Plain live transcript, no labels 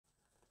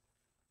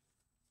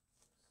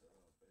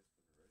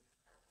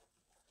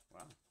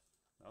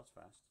was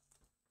fast.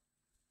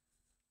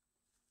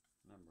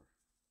 Remember,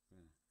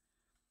 yeah.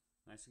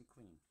 Nice and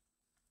clean.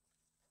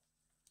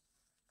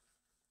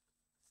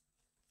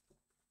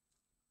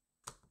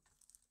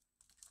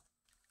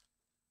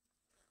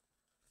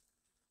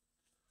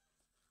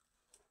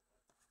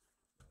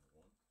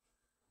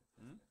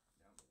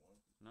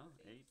 No,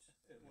 8.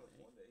 It was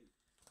 1 to 8.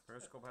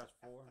 Periscope has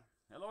 4.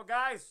 Hello,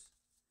 guys.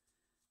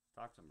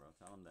 Talk to him, bro.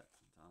 Tell him that.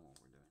 Tell him what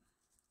we're doing.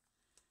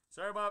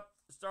 Sorry about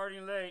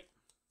starting late.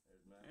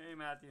 There's Matthew. Hey,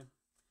 Matthew.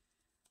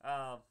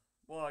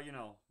 Well, you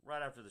know,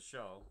 right after the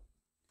show,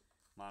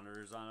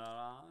 monitors on.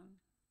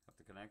 Have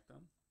to connect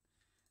them.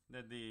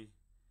 Then the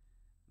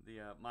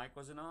mic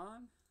wasn't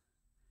on.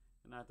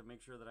 Then I had to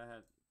make sure that I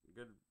had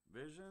good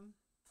vision.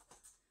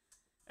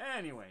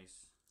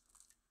 Anyways,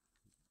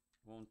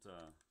 won't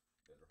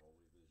Better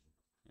holy vision.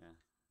 yeah,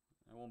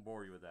 I won't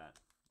bore you with that.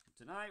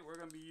 Tonight we're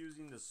gonna be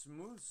using the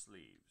smooth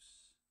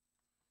sleeves.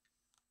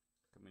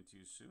 Coming to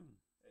you soon.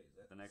 Hey, is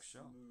that the next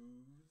show?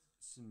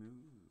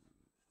 Smooth.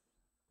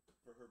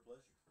 For her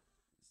pleasure.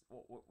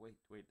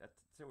 Wait. That's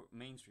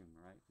mainstream,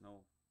 right?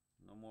 No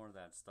more of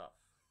that stuff.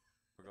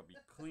 We're gonna be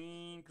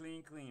clean,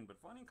 but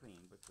funny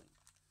clean, but clean.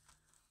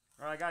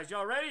 All right, guys,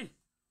 y'all ready?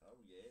 Oh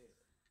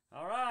yeah.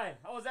 All right.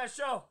 How was that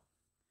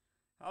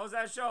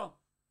show?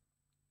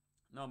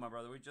 No, my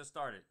brother, we just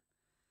started.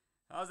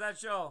 How's that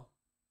show?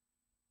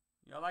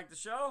 Y'all like the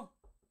show?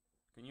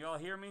 Can you all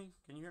hear me?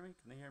 Can you hear me?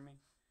 Can they hear me?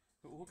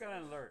 Who got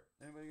an alert?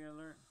 Anybody got an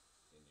alert?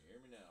 Can you hear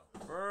me now?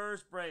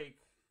 First break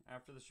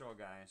after the show,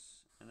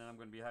 guys. And then I'm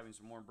going to be having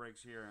some more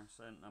breaks here,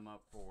 setting them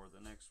up for the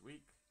next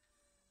week.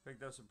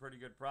 Picked up some pretty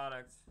good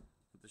product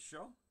at the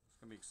show. It's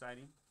going to be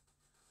exciting.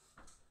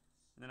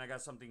 And then I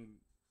got something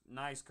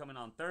nice coming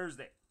on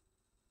Thursday.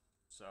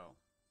 So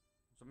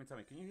somebody tell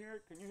me, can you hear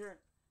it? Can you hear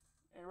it?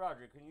 Hey,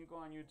 Roger, can you go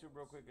on YouTube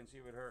real quick and see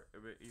if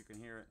you can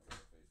hear it?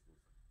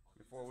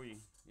 Before we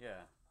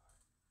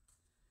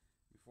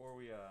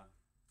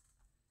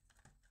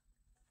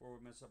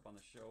mess up on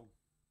the show.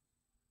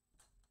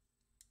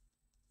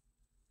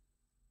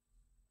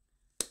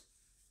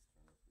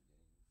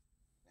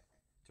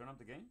 Turn up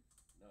the game?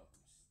 No, I'm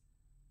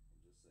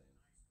just saying.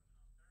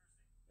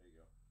 There you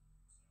go.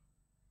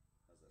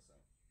 How's that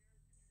sound?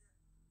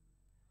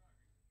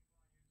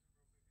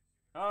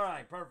 All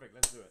right, perfect.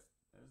 Let's do it.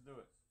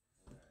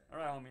 All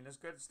right, homie. Let's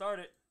get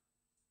started.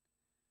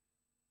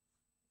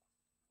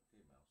 Okay,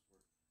 mouse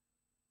work.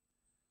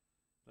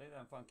 Play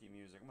that funky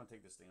music. I'm gonna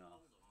take this thing off.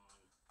 Hold on.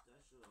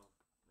 That should have.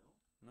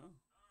 No?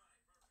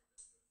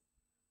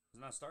 It's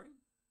not starting?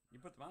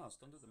 You put the mouse.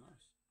 Don't do the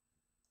mouse.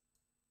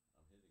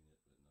 I'm hitting it,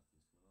 but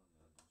nothing's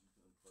going on now. Did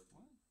you unplug it?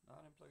 What? No,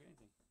 I didn't plug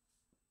anything.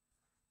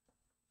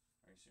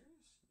 Are you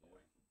serious? Yeah. Oh,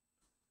 wait.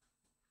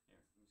 Here, let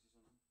me see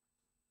something.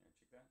 Here,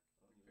 check that.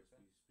 Oh, Can you fix that?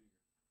 USB speaker.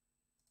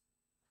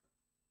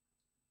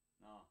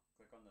 No,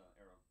 click on the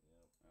arrow.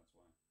 Yep. That's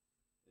why.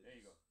 It There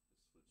you go.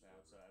 It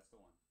switched That's over. the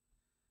one.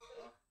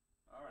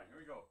 All right, here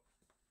we go.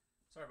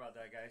 Sorry about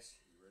that, guys.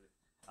 You ready?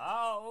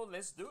 Oh,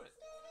 let's do it.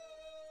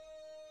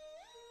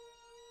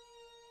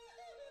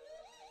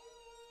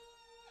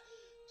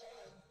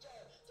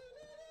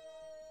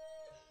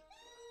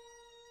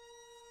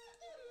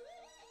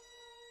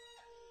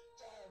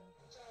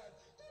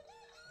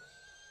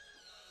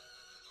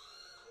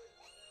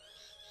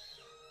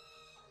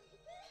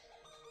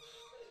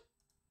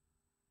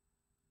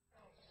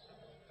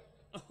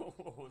 Oh,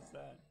 what was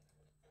that?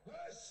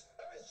 This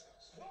is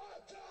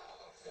Sparta!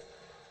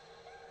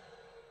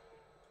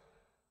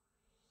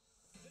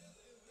 This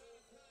is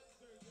not a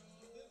concert,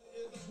 y'all. This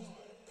is a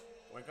party.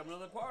 Welcome to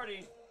the party.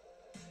 A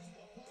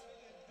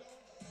party that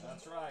don't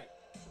That's right.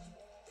 Come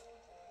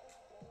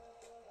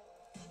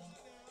on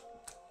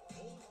now.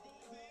 Old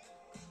school's in.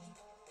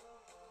 Let's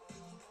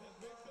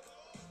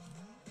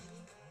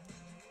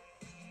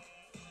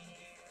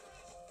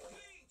make some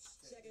noise.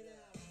 Check it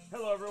out.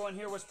 Hello, everyone.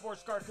 Here with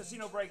Sports Card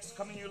Casino Breaks,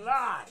 coming to you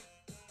live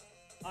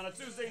on a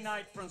Tuesday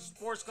night from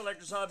Sports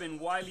Collectors Hub in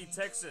Wiley,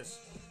 Texas.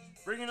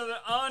 Bringing another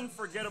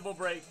unforgettable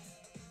break,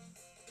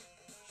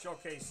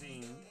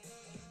 showcasing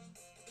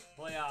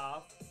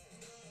Playoff,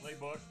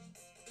 Playbook,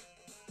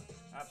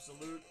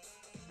 Absolute,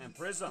 and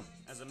Prism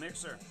as a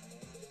mixer.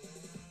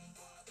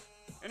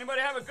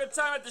 Anybody have a good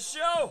time at the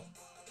show?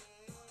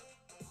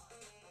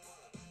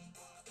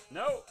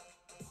 No.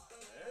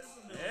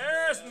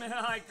 There's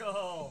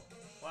Michael.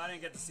 Well, I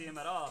didn't get to see him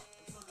at all.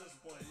 I'm so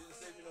disappointed. You didn't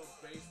save me no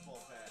baseball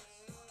pass.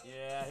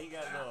 Yeah, he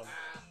got low.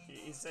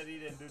 He said he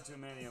didn't do too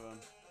many of them.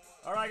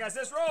 All right, guys,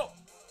 let's roll. Go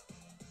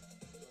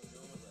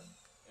with a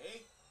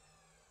 8.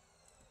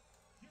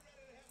 You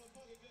ready to have a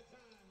fucking good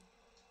time?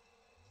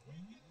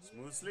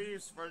 Smooth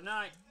sleeves for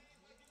tonight.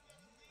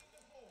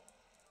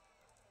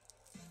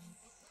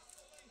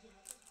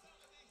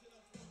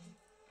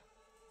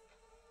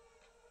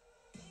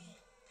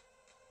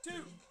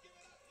 Two.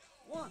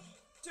 1,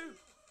 2,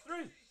 3.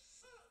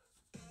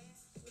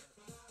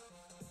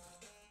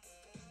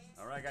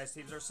 All right, guys,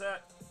 teams are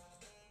set.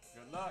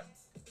 Good luck.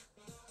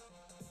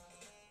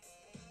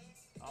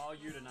 All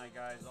you tonight,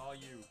 guys. All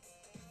you.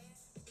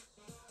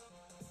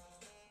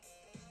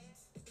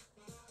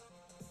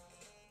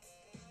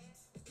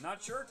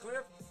 Not sure,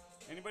 Cliff.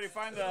 Anybody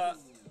find the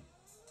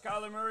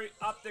Kyler Murray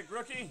optic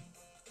rookie?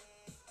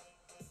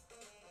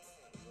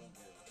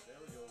 There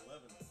we go,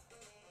 11.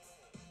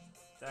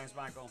 Thanks,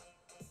 Michael.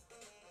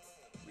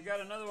 We got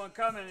another one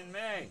coming in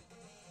May.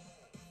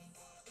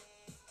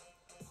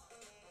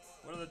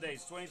 What are the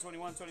dates?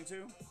 2021,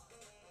 22,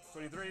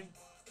 23?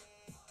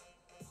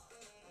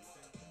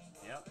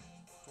 Yep.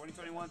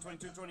 2021,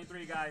 22,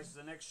 23, guys.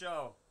 The next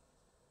show.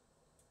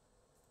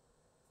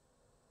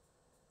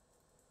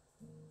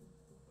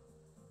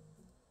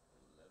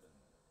 11.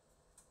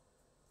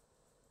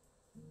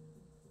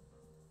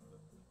 The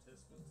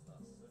participants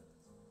not set.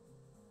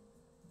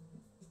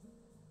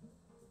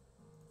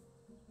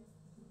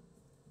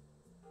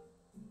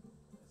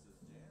 This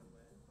is jam,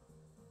 man.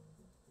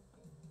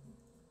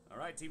 All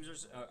right, teams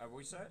are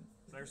we set?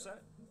 They're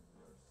set?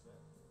 We are set.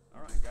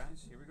 All right,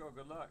 guys. Here we go.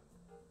 Good luck.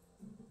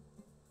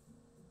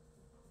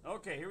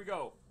 Okay, here we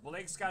go.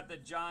 Blake's got the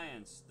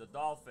Giants, the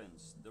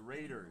Dolphins, the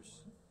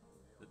Raiders,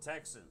 the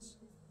Texans.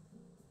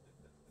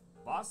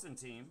 Boston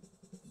team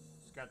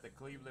has got the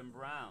Cleveland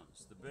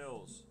Browns, the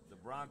Bills, the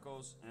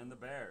Broncos, and the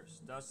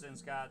Bears.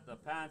 Dustin's got the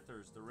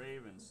Panthers, the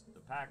Ravens, the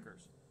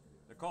Packers,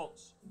 the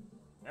Colts.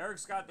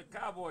 Eric's got the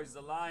Cowboys,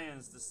 the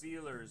Lions, the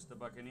Steelers, the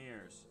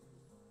Buccaneers.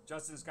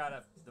 Justin's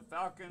got the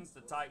Falcons,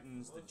 the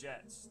Titans, the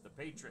Jets, the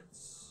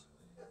Patriots.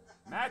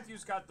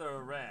 Matthew's got the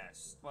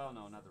rest. Well,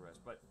 no, not the rest,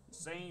 but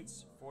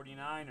Saints,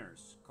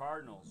 49ers,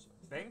 Cardinals,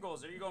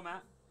 Bengals. There you go,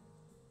 Matt.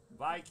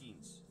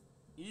 Vikings,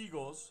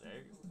 Eagles.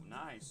 Hey,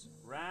 nice.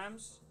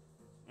 Rams,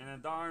 and a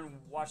darn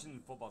Washington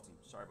football team.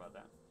 Sorry about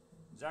that.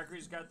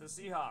 Zachary's got the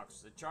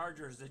Seahawks, the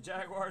Chargers, the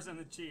Jaguars, and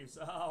the Chiefs.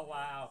 Oh,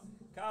 wow.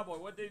 Cowboy,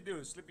 what'd they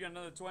do? Slip you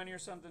another 20 or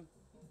something?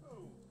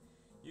 Ooh.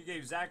 You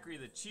gave Zachary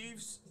the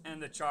Chiefs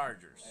and the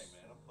Chargers. Hey,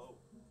 man, I'm Pope.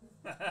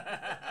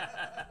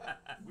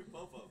 We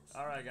Pope folks.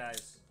 All right,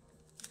 guys.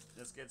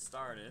 Let's get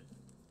started.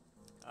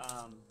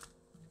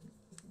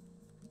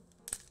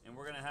 And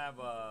we're going to have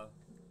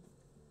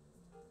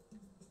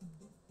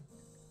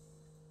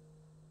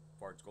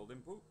Farts Golden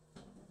Poop.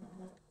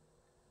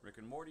 Rick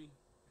and Morty.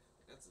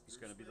 That's It's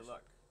going to be the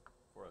luck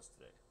for us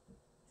today.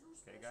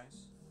 Okay,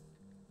 guys?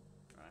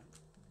 All right.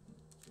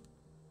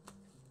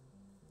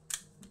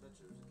 I bet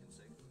you there's a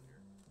consecutive in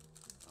here.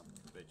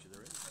 I bet you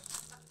there is.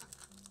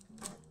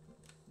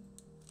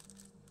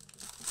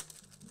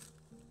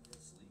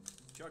 Sleep.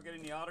 Did y'all get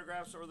any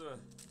autographs over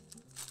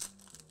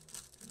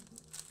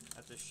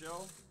at the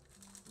show?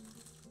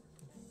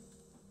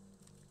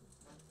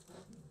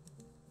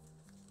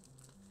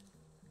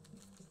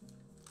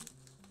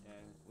 Yeah,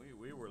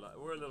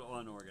 we're a little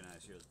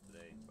unorganized here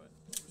today, but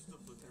We're still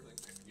putting everything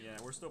back together. yeah,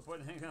 we're still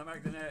putting things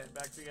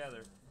back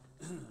together.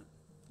 And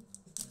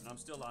I'm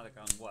still like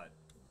on what?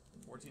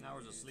 14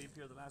 hours of sleep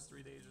here the last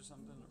 3 days or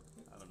something? Or,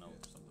 I don't know,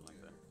 something like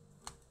that.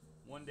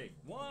 One day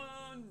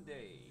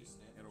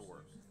it'll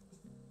work.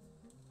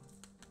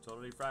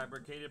 Totally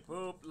fabricated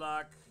poop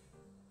luck.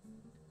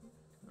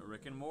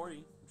 Rick and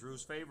Morty,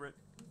 Drew's favorite.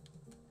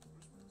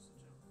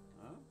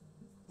 Huh?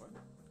 What?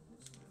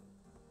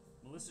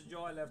 Melissa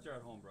Joe, I left her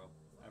at home, bro.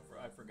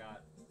 I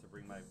forgot to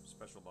bring my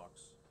special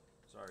box.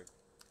 Sorry.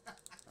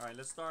 All right,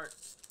 let's start.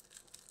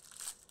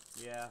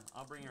 Yeah,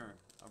 I'll bring her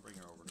over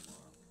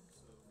tomorrow.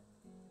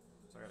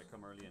 So I gotta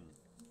come early and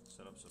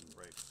set up some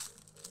breaks.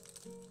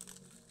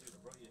 Dude, I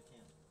brought you a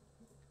can.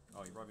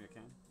 Oh, you brought me a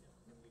can? Yeah,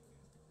 we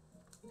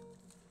can.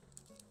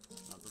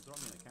 No, don't throw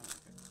me in the can,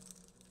 okay?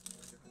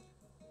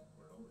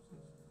 Where it always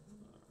is.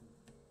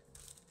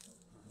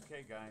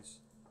 Okay, guys.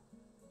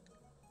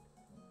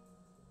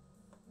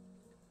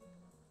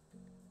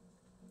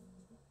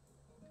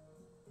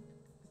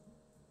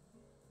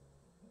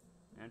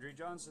 Andrew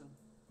Johnson.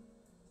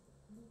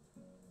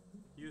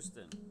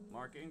 Houston.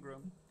 Mark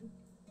Ingram.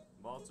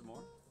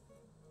 Baltimore.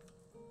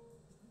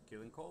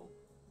 Keelan Cole.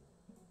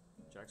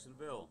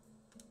 Jacksonville.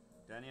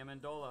 Danny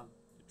Amendola.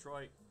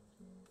 Detroit.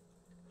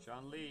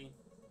 Sean Lee.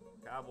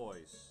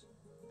 Cowboys.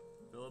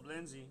 Philip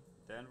Lindsay.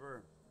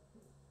 Denver.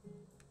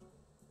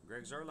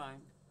 Greg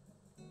Zerline.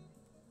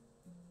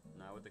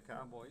 Now with the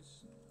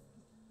Cowboys.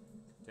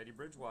 Teddy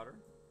Bridgewater.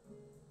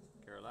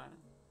 Carolina.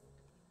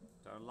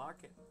 Tyler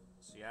Lockett.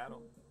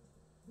 Seattle.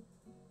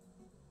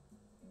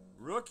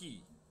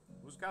 Rookie.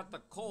 Who's got the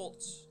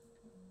Colts?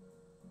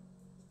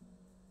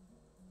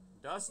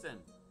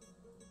 Dustin.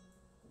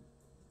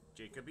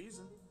 Jacob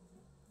Eason.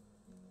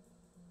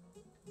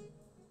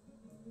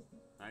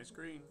 Nice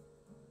green.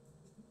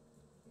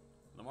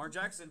 Lamar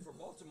Jackson for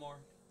Baltimore.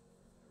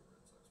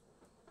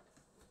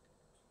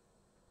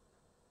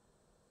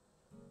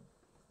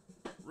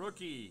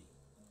 Rookie.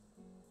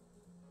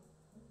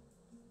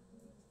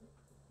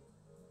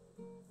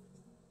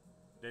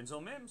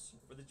 Denzel Mims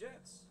for the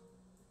Jets.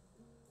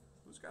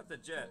 Who's got the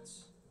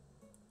Jets?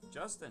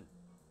 Justin.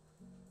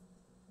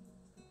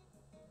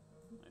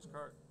 Nice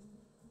card.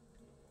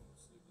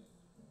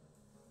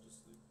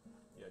 Just sleep.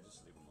 Yeah,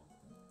 just leave them all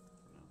for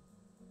now.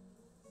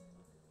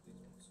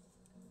 These ones.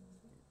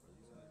 Are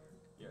these out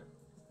here?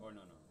 Yeah. Or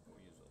no,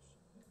 we'll use those.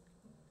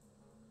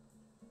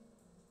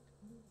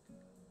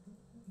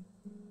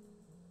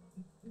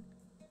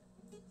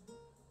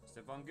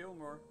 Stephon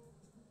Gilmore,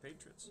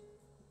 Patriots.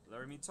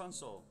 Laramie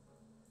Tunsil,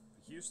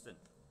 Houston.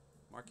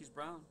 Marquise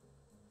Brown,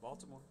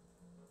 Baltimore.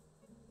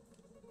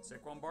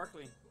 Saquon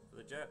Barkley for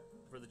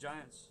the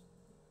Giants.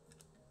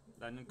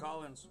 Landon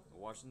Collins, the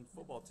Washington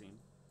football team.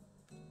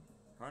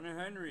 Hunter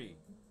Henry,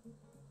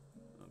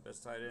 one of the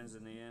best tight ends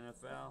in the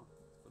NFL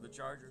for the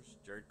Chargers.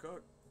 Jared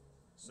Cook,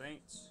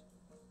 Saints.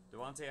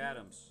 Devontae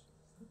Adams,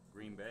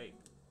 Green Bay.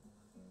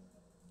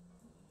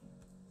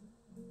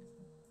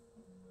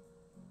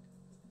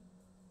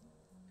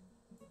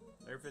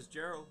 Larry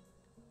Fitzgerald,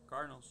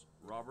 Cardinals.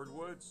 Robert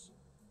Woods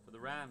for the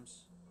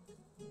Rams.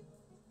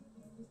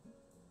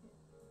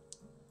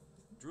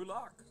 Drew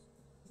Lock,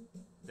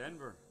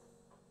 Denver.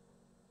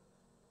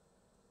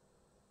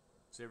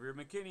 Xavier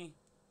McKinney,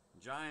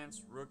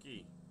 Giants,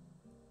 rookie.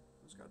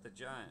 Who's got the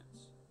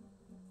Giants?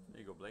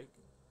 There you go, Blake.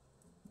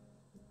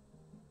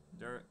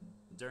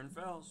 Darren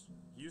Fells,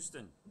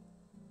 Houston.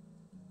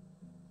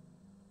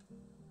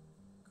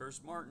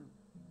 Curse Martin,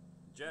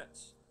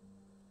 Jets.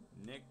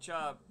 Nick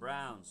Chubb,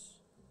 Browns.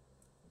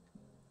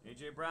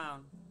 AJ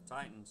Brown,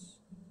 Titans.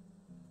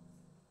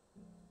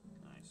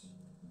 Nice.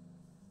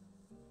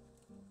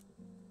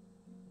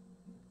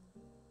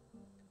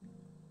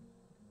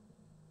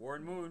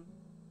 Warren Moon,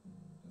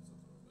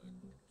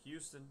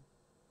 Houston.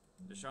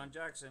 Deshaun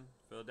Jackson,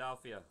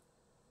 Philadelphia.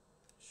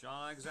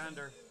 Sean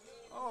Alexander.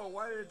 Oh,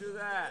 why did it do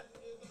that?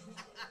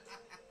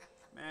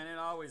 Man, it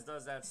always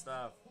does that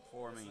stuff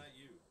for me. That's not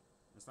you.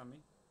 That's not me?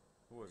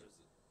 Who was Or it? is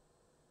it?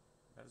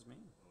 That is me.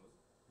 Oh, is it?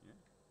 Yeah.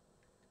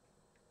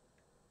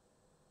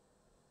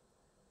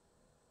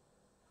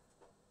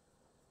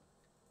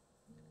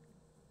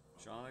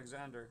 Sean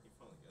Alexander. You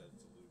finally got it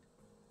to loop.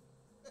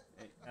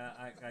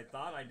 Hey, I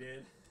thought I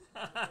did.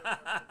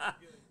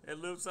 It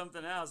looped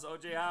something else.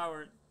 O.J.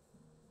 Howard.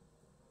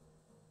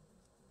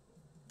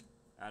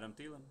 Adam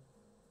Thielen.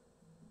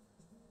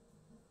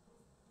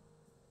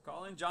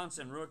 Colin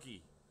Johnson,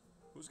 rookie.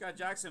 Who's got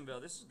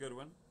Jacksonville? This is a good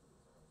one.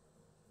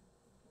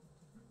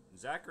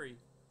 Zachary.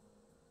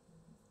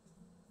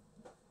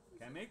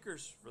 Cam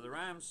Akers for the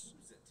Rams.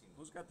 Who's that team?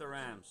 Who's got the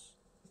Rams?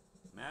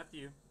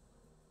 Matthew.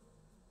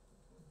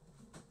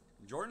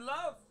 Jordan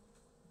Love.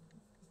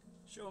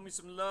 Show me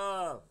some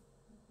love.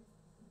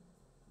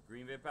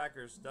 Green Bay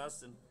Packers,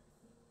 Dustin.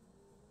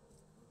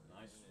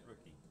 Nice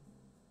rookie.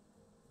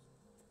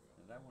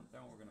 And that one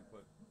we're gonna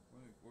put.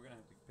 We're gonna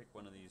have to pick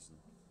one of these and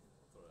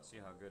see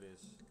how good it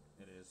is to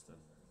Maybe it's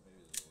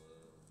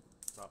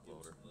love. top Give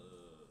us loader.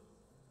 love.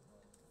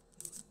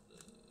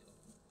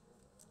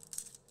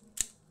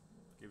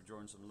 Give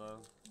Jordan some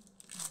love.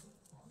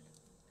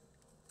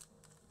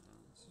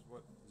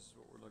 This is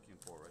what we're looking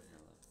for right here.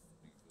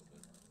 Make you feel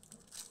better.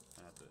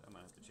 I'm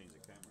gonna have to change the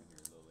camera here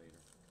a little later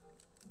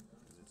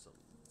because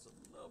it's a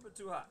little bit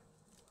too hot.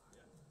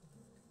 Yeah.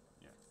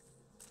 Yeah.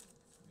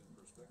 Good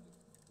perspective.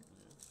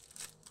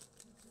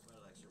 Yeah. I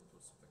like your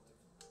perspective.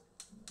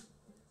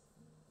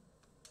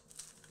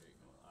 There you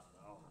go. I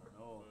don't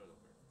know. Put it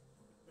up here.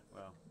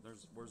 Well,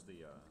 where's the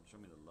show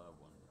me the love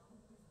one. You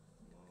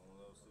want one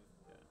of those too?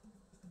 Yeah.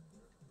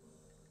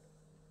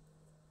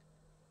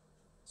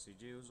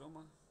 CJ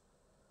Uzoma,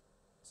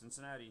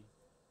 Cincinnati.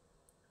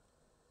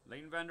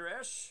 Leighton Vander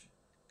Esch.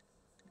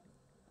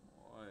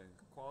 Boy,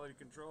 quality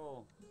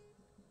control.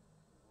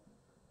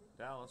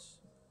 Dallas.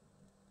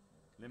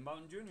 Lynn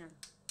Bowden Jr.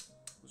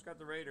 Who's got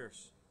the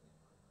Raiders?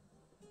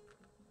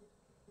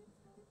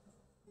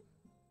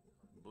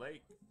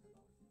 Blake.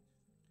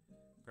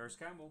 Paris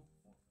Campbell.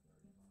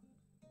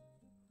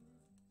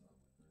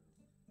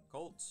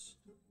 Colts.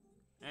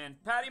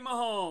 And Patty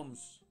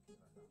Mahomes.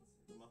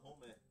 My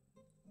homie.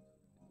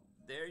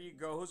 There you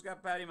go. Who's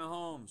got Patty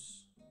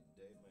Mahomes?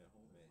 Dave, my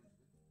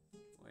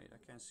homie. Wait, I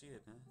can't see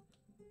it, huh?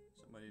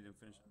 Somebody didn't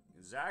finish.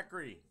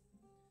 Zachary.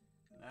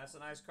 That's a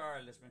nice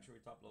card. Let's make sure we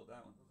top load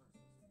that one.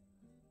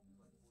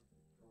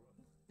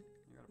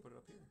 You gotta put it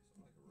up here.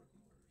 Like a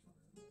rookie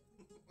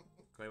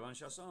version. Clayvon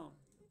Chasson.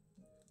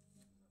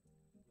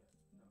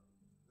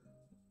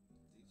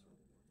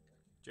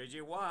 These are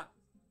J.J. Watt.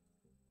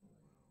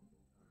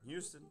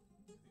 Houston.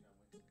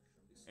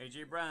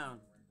 A.J. Brown.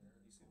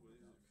 you see what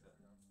these are cut.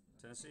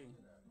 Tennessee.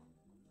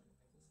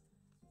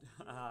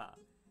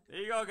 There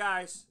you go,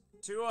 guys.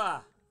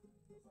 Tua.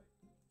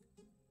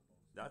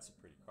 That's a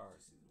pretty card.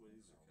 You see the way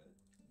these are cut?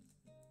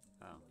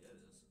 Oh. Yeah,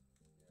 it is.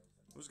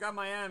 Who's got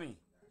Miami?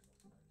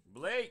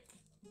 Blake.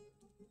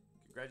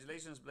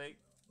 Congratulations, Blake.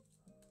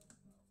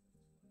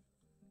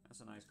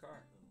 That's a nice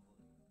card.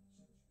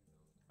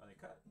 Are they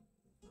cut?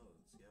 No,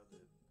 see how the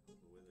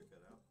way they're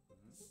cut out?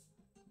 Mm-hmm. So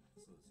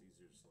it's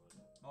easier to slide.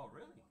 Oh,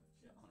 really?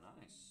 Oh,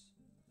 nice.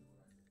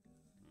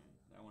 Yeah,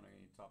 that one I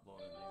need top load,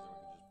 and these we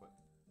can just put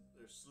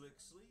They're slick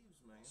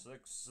sleeves, man.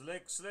 slick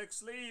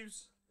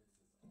sleeves.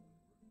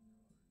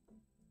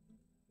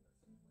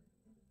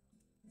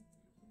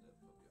 That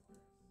puppy up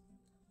there.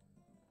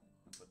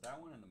 I'll put that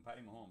one and then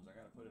Patty Mahomes. I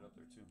gotta put it up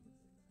there too.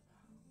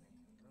 Oh man,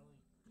 really?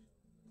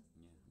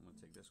 Yeah, I'm gonna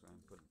take this one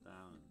and put it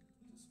down. And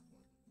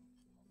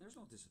Disappointing. there's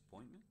no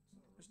disappointment.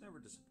 There's never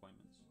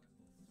disappointments.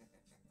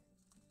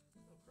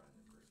 No crying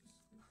and praise.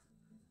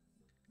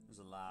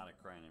 There's a lot of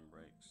Cranon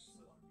breaks.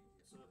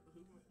 So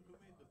who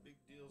made the big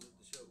deals at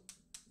the show?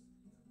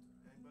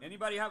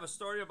 Anybody have a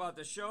story about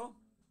the show?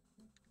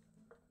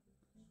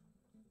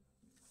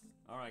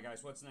 Alright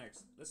guys, what's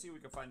next? Let's see if we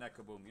can find that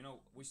kaboom. You know,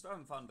 we still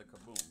haven't found the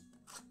kaboom.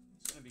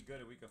 It's gonna be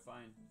good if we can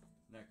find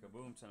that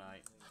kaboom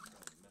tonight.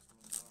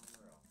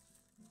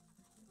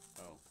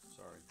 Oh,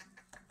 sorry.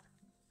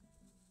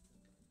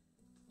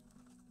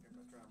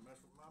 Everybody trying to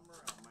mess with my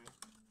morale, man.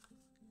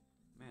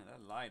 Man,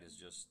 that light is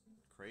just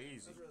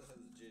crazy. I'd rather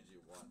have the JJ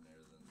Watt in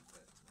there than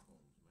Patrick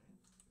Mahomes, man.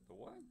 The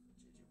what?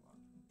 JJ Watt.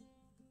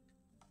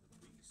 The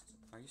beast.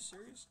 Are you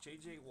serious?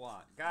 JJ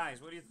Watt.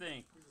 Guys, what do you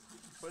think?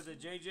 Put the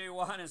JJ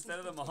Watt instead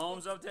of the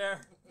Mahomes up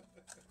there?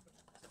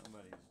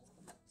 Somebody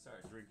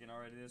started drinking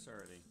already this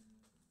early.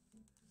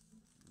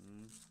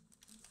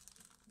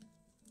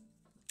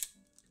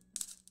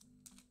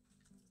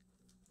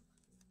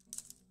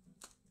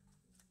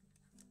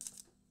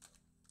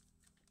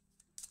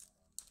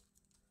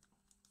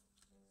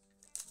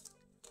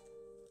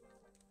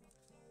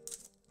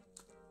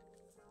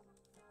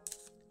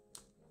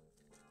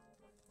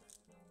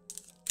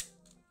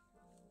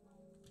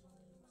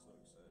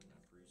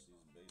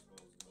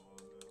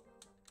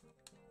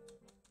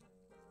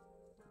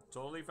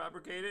 Totally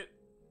fabricated.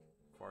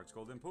 Farts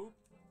golden poop.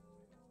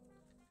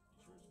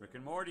 Rick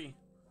and Morty.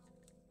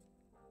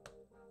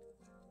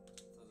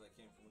 Sounds like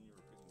came from when you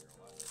were picking your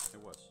life.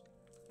 It was.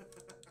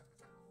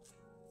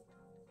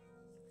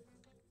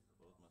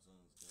 Both my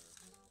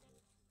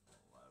sons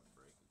got a live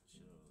break at the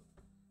show.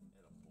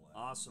 Had a blast.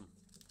 Awesome.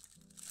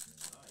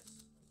 Nice.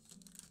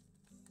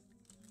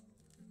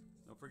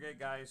 Don't forget,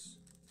 guys.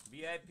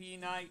 VIP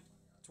night,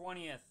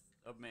 20th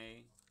of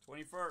May,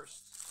 21st.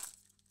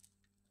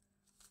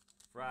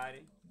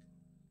 Friday,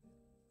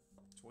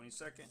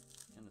 22nd,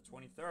 and the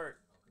 23rd.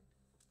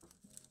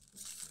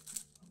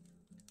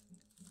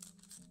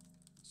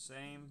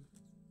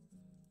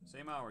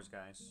 Same hours,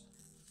 guys.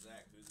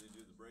 Zach, who did they do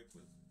the break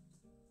with?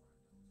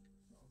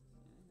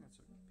 Yeah, got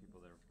some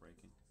people that are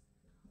breaking.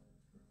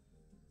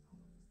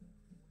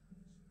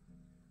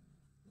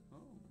 Oh,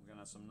 we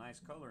got some nice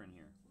color in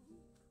here.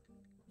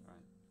 All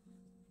right,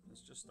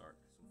 let's just start.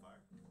 Some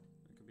fire?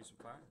 There could be some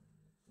fire.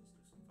 Let's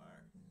do some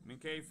fire.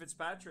 Minkay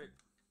Fitzpatrick.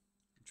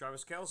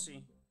 Travis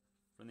Kelce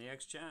from the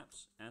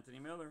ex-champs, Anthony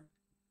Miller,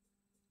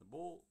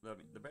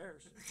 the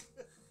Bears,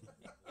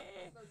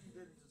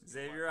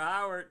 Xavier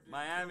Howard,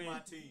 Miami, my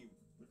team,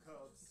 the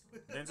Cubs,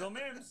 Denzel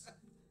Mims,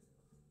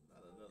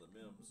 not another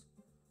Mims,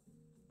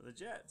 for the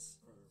Jets,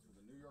 for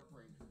the New York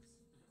Rangers,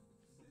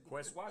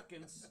 Quest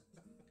Watkins,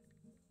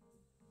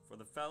 for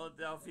the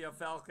Philadelphia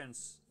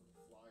Falcons,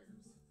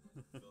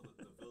 Flyers, the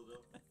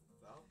Philadelphia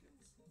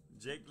Falcons,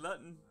 Jake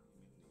Luton, you mean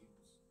the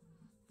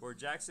Eagles? for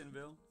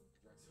Jacksonville,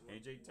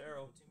 AJ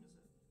Terrell, What team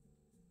is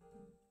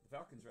it? the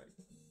Falcons, right?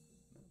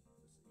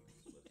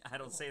 It's the Eagles, but I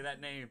don't say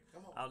that name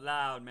Come on. out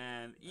loud,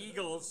 man.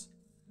 Eagles.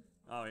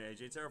 Oh yeah,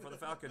 AJ Terrell for the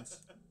Falcons.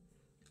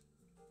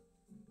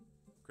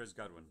 Chris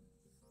Godwin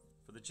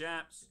for the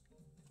Champs.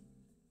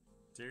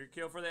 Terry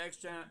Kill for the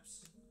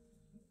ex-champs.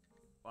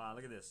 Wow,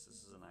 look at this. This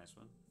is a nice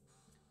one.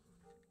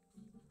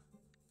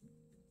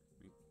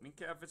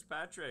 Minkay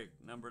Fitzpatrick,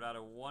 numbered out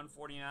of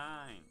 149.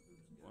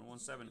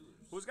 117.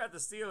 Who's got the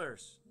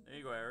Steelers? There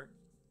you go, Eric.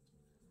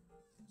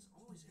 It's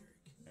always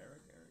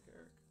Eric.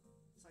 Eric.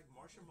 It's like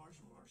Marsha.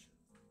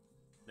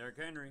 Derrick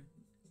Henry.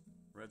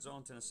 Red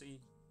Zone, Tennessee.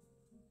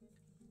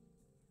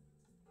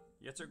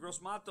 Yetzer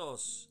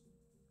Gross-Matos.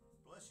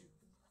 Bless you.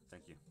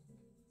 Thank you.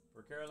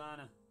 For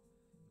Carolina.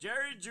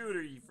 Jerry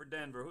Jeudy for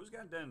Denver. Who's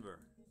got Denver?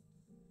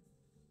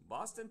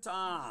 Boston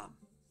Tom.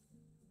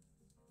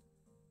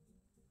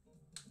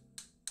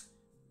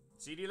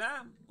 CeeDee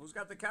Lamb. Who's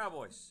got the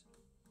Cowboys?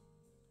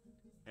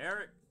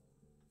 Eric.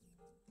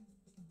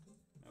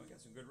 Now we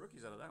got some good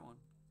rookies out of that one.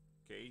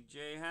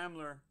 KJ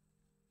Hamler.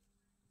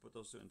 Put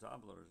those two in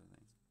top loaders, I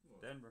think.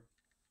 What? Denver.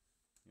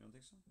 You don't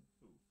think so?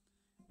 Who?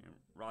 Yeah,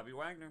 Robbie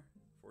Wagner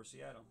for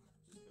Seattle.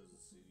 Just because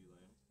it's CeeDee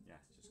Lamb.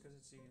 Yeah, just because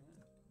it's CeeDee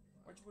Lamb.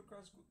 Why'd you put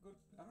Cross good?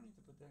 I don't need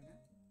to put that guy.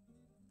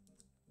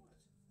 What?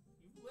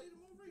 You laid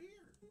him over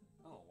here.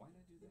 Oh, why did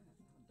I do that?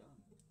 I'm dumb.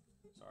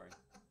 Sorry.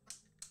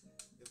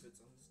 If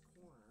it's on this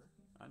corner.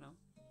 I know.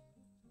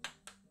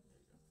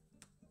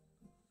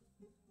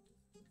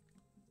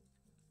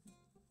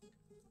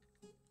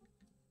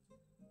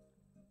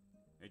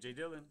 AJ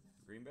Dillon,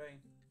 Green Bay.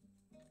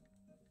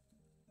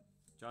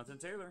 Jonathan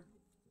Taylor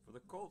for the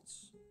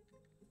Colts.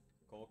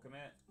 Cole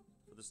Kmet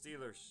for the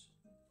Steelers.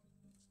 I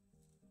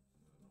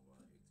don't know why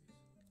I hate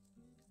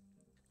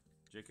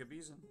these. Jacob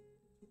Eason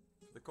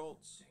for the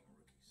Colts.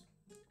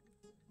 Dang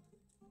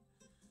rookies.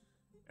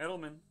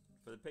 Edelman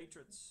for the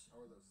Patriots. how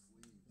are those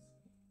sleeves?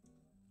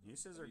 He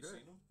says Have they're you good.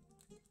 seen them?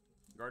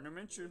 Gardner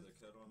Minshew, The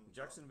cut on top?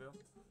 Jacksonville.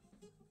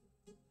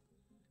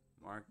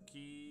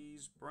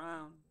 Marquise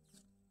Brown,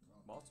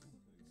 Baltimore.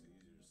 It's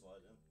easier to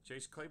slide in.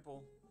 Chase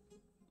Claypool.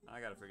 I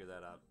gotta figure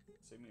that out.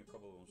 Save me a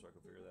couple of them so I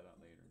can figure that out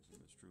later and see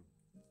if it's true.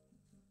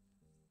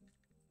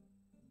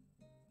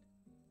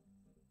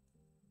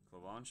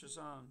 Clavon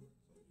Chason,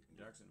 So you can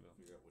Jacksonville.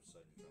 figure out which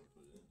side you're trying to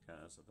put it in. Yeah,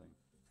 that's the thing.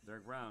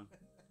 Derek Brown,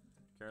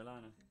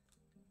 Carolina.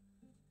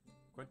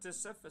 Quintus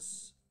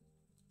Cephas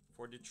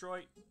for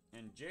Detroit.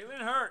 And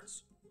Jalen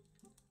Hurts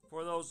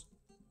for those.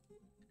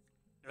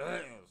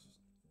 Okay,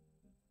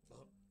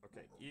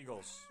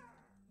 Eagles.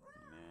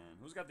 Man,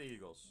 who's got the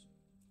Eagles?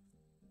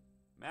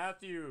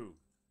 Matthew.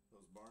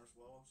 Those barn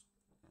swallows?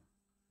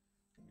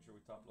 Make sure we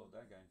top load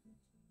that guy.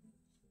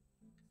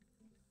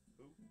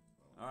 Who?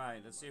 All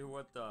right, let's see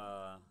what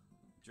the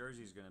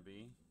jersey's gonna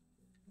be.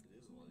 It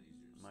is a lot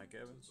easier. Mike to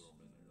Evans. throw 'em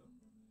in there,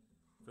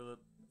 though.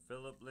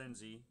 Philip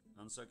Lindsay,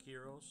 Unsung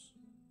Heroes.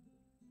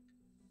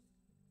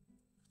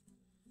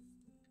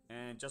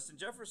 And Justin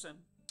Jefferson.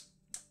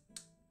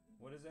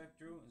 What is that,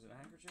 Drew? Is it a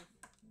handkerchief?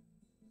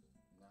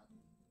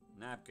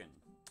 Napkin.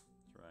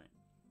 That's right.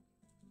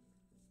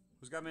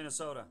 Who's got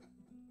Minnesota?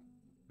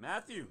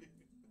 Matthew. I'm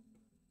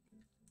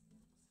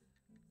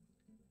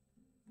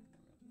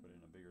going to have to put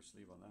in a bigger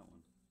sleeve on that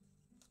one.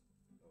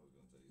 I was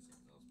going to tell you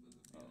something else, but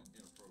it'd be Oh.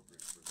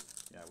 inappropriate for the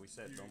Yeah, we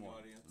said no viewing more.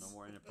 audience. No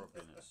more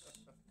inappropriateness.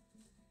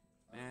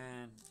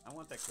 Man, I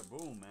want that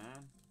kaboom,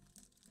 man.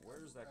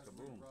 Where's that As we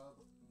kaboom? rub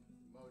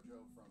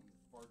Mojo from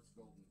Fart's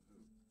Golden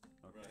Hoop.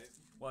 Okay. Right?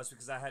 Well, it's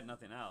because I had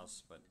nothing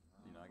else, but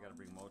you know I got to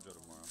bring Mojo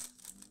tomorrow.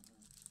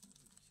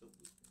 Killed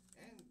it.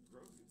 And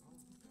Grogu. Oh,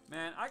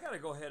 Man, I gotta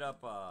go hit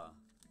up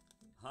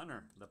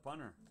Hunter, the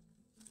punter.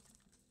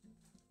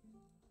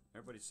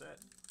 Everybody's set.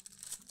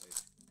 hey, look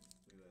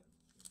at that.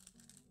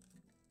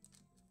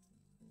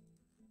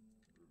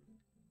 Ruben,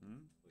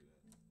 Hmm? look at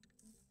that.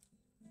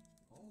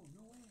 Oh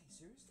no way!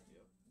 Seriously?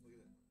 Yep, look at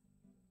that.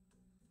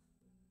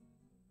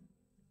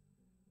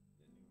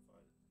 Didn't even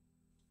fight it.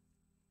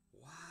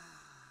 Wow.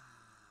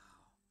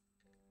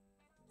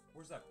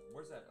 Where's that?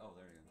 Oh,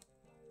 there you go.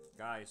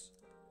 Guys,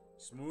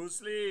 smooth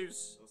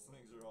sleeves. Those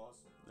things are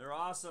awesome. They're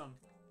awesome.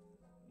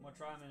 I'm gonna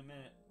try them in a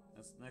minute.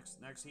 That's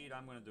next heat.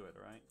 I'm gonna do it.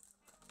 All right.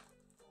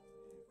 Yeah,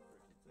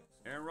 freaking Texas.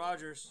 Aaron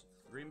Rodgers,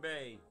 Green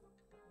Bay.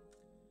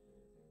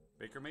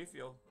 Baker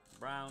Mayfield,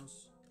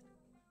 Browns.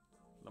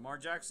 Lamar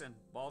Jackson,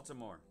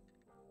 Baltimore.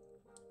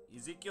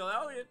 Ezekiel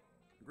Elliott,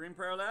 Green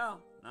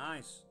Parallel.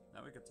 Nice.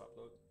 Now we can top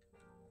load.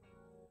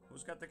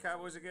 Who's got the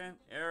Cowboys again?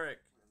 Eric.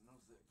 No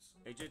thicks.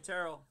 AJ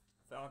Terrell,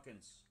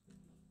 Falcons.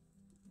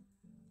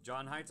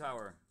 John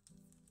Hightower,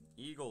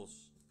 Eagles.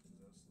 Is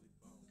that a sleep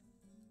bomb?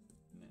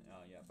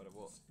 Yeah, but it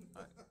will.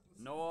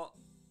 Noah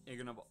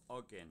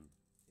Ignobokin,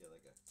 Yeah,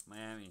 that guy.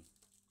 Miami.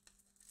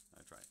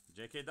 That's right.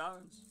 J.K.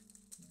 Dobbins,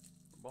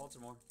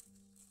 Baltimore.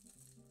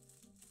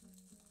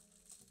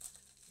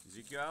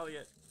 Ezekiel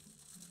Elliott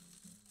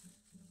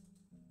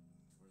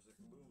Where's that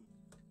kaboom?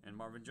 and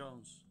Marvin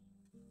Jones.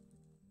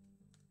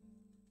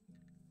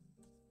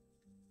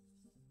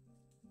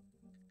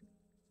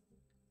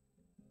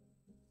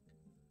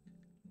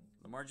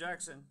 Lamar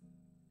Jackson,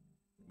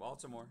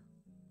 Baltimore.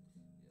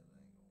 Yeah,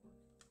 that ain't gonna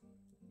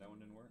work. That one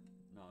didn't work?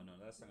 No,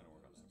 that's not gonna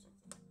work on that one.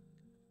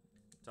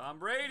 Tom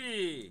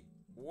Brady.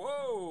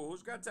 Whoa,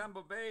 who's got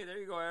Tampa Bay? There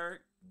you go,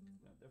 Eric.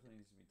 That definitely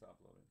needs to be top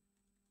loaded.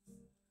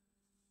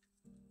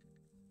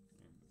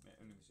 Let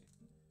me see.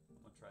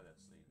 I'm gonna try that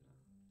sleeve now.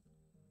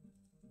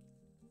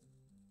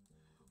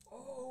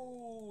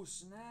 Oh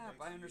snap!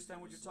 I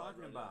understand what you're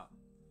talking about.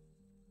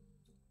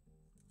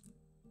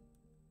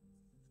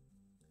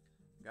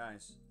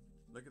 Guys,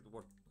 look at the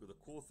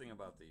cool thing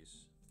about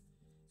these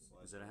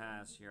is it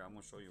has here. I'm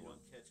gonna show you You one.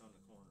 don't catch on the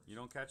corners. You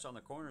don't catch on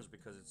the corners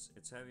because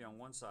it's heavy on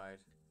one side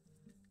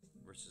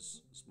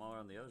versus smaller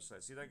on the other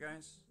side. See that,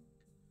 guys?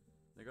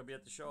 They're gonna be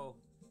at the show.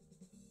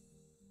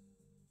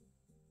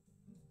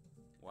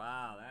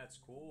 Wow, that's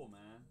cool,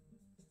 man.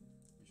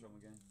 Let me show them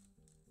again.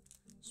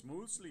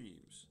 Smooth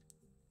sleeves.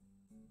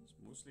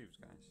 Smooth sleeves,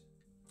 guys.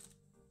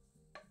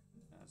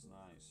 That's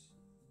nice.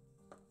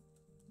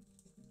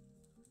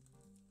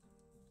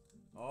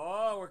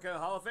 Oh, we're got a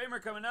Hall of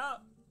Famer coming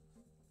up.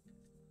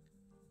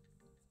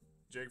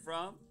 Jake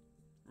Fromm,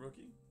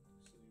 rookie.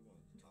 So you want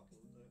to top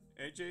load that?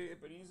 AJ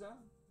Epineza.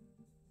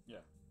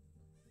 Yeah.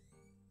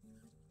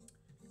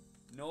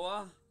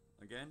 Noah,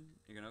 again,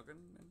 Iganokan,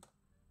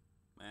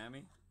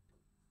 Miami.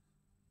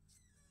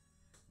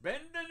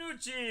 Ben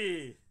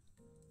DiNucci.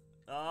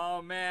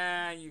 Oh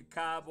man, you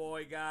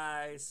cowboy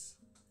guys.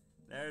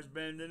 There's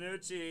Ben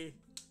DiNucci,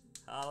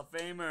 Hall of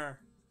Famer.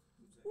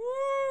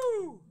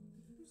 Woo!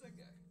 Who's that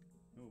guy?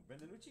 Ooh, Ben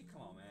DiNucci?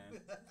 Come on,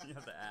 man. You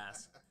have to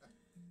ask.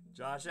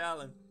 Josh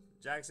Allen,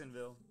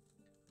 Jacksonville.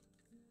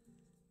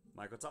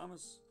 Michael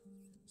Thomas,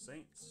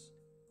 Saints.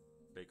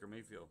 Baker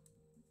Mayfield,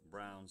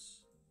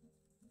 Browns.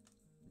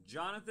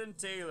 Jonathan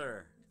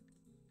Taylor.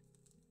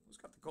 Who's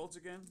got the Colts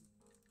again?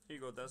 Here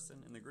you go,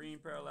 Dustin. In the green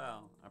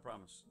parallel. I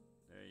promise.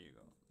 There you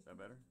go. Is that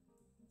better?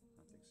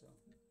 I think so.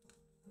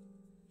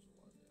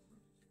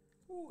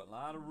 Ooh, a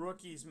lot of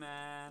rookies,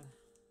 man.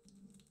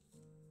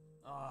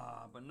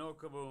 Ah, but no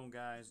kaboom,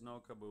 guys.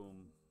 No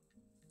kaboom.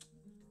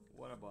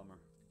 What a bummer.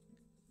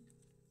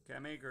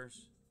 Cam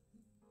Akers.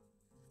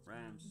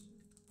 Rams.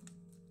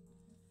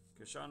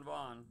 Keshawn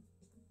Vaughn.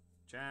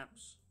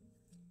 Champs.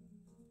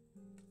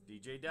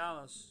 DJ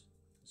Dallas.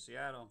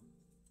 Seattle.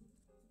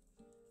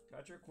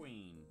 Patrick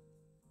Queen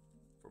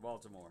for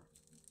Baltimore.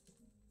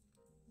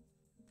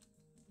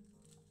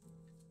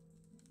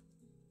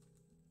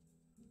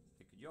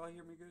 Y'all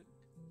hear me good?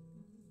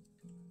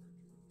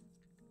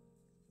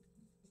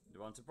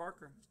 Devonta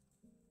Parker,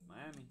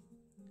 Miami.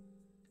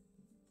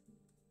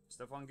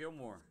 Stephon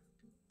Gilmore,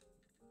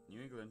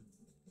 New England.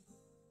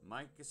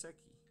 Mike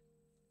Gesicki.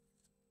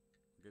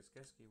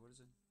 Gesicki, what is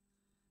it?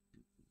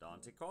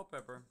 Dante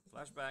Culpepper,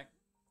 flashback,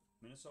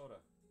 Minnesota.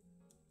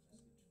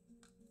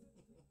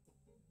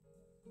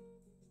 Getting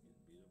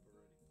beat up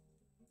already.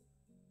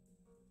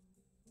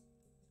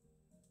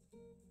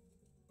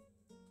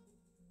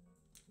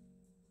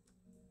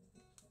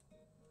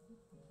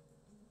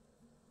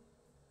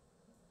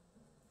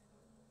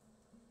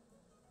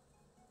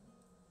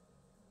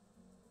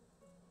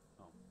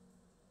 Oh.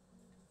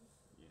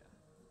 Yeah.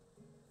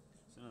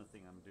 It's another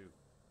thing I'm due.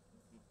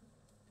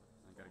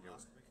 I gotta go.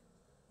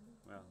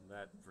 Well,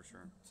 that for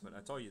sure. But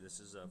I told you this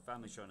is a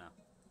family show now.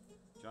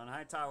 John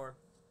Hightower,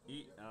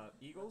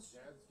 Eagles.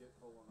 Dads get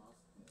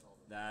colonoscopies all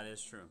the time. That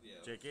is true.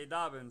 Yeah. J.K.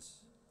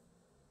 Dobbins,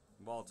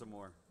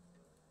 Baltimore.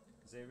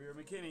 Xavier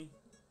McKinney,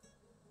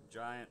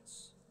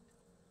 Giants.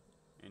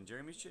 And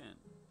Jeremy Chin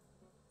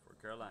for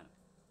Carolina.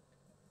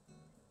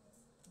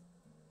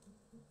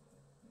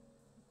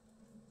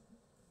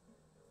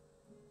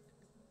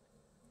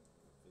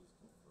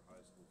 Physical for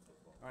high school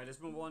football. All right, let's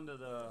move on to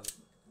the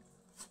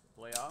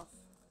playoff.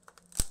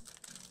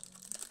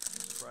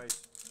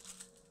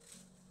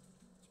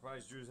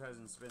 Surprise Drew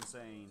hasn't been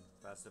saying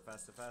faster,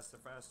 faster, faster,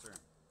 faster. So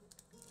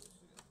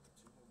we got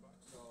 2 more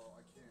boxes. No,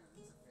 I can't.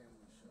 It's a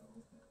family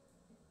show.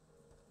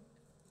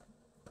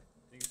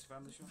 Think it's a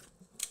family show? Do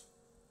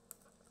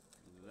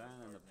that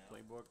and the Start now.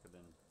 playbook, and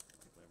then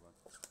playbook.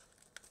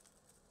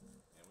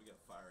 And we got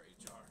fire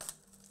HR.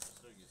 It's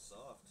starting to get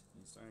soft.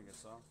 He's starting to get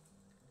soft.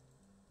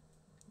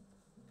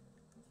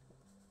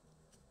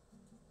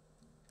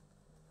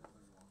 And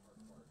then you want hard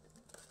part.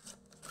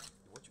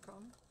 What you call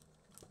me?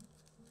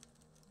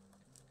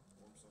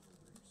 Warm something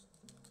grease.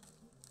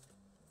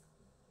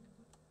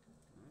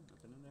 Alright,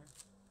 nothing in there.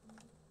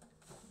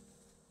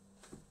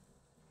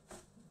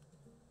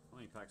 How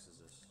many packs is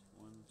this?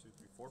 1, 2,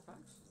 3, 4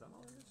 packs? Is that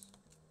all it is?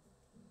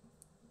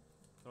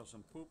 Throw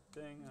some poop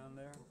thing on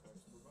there. 4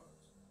 packs per box.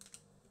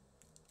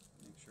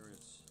 Make sure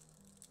it's.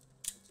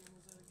 What team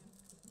was that again?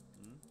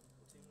 Hmm?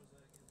 What team was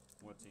that again?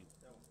 What team?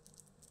 That one.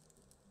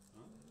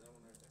 Huh? That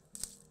one right there.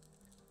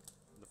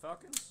 The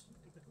Falcons?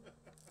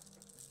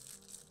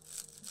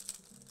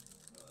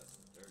 Oh, that's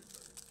the dirty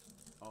burger.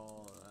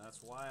 Oh,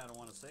 that's why I don't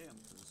want to say them,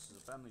 because this is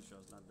a family show.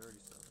 It's not dirty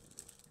stuff.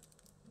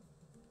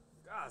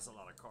 God, that's a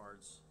lot of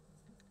cards.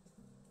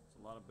 It's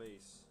a lot of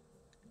base.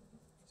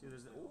 See,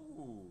 there's the,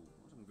 ooh,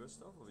 there's some good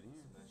stuff over here.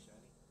 Isn't that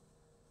shiny?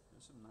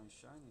 There's some nice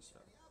shiny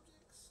stuff. Shiny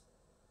objects.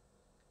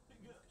 We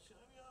got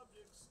shiny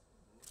objects.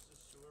 Let's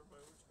just show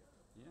everybody what you got.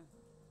 Yeah.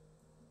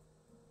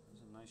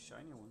 There's a nice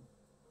shiny one.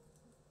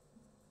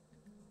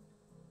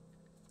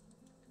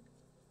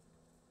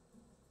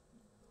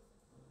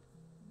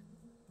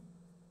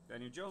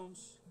 Daniel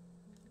Jones,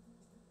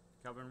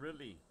 Calvin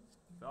Ridley,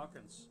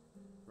 Falcons,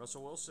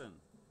 Russell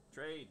Wilson,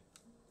 trade,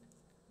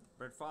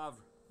 Brett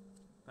Favre,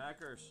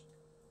 Packers,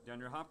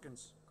 DeAndre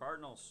Hopkins,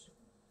 Cardinals,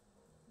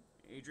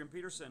 Adrian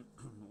Peterson,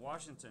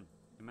 Washington,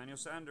 Emmanuel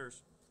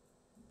Sanders,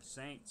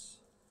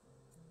 Saints,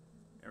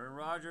 Aaron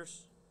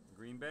Rodgers,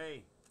 Green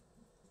Bay,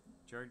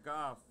 Jared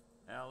Goff,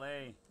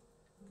 LA,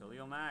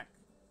 Khalil Mack,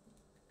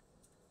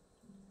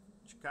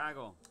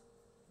 Chicago,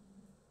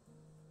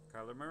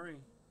 Kyler Murray,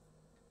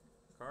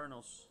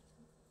 Cardinals,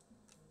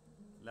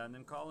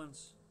 Landon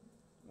Collins,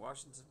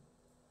 Washington,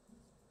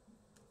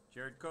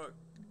 Jared Cook,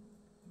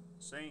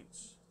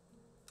 Saints,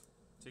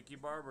 Tiki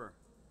Barber,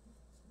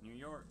 New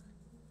York,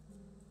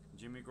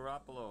 Jimmy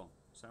Garoppolo,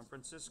 San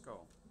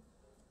Francisco,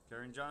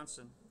 Karen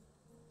Johnson,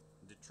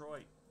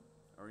 Detroit,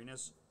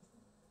 Arenas,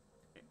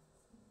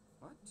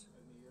 what?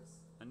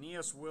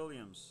 Aeneas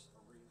Williams,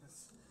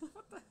 Arenas.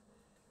 what the?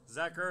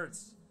 Zach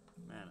Ertz,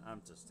 man,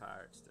 I'm just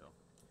tired still.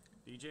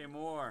 DJ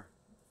Moore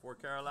for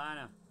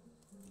Carolina,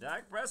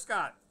 Dak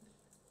Prescott,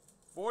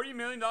 $40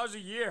 million a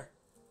year.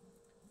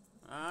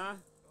 Huh?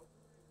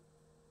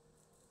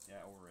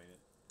 Yeah, overrated.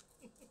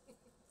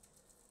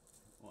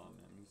 Well,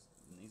 man,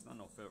 he's not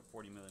no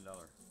 $40 million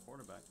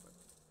quarterback,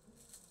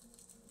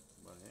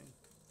 but hey,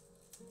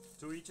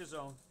 to each his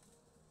own.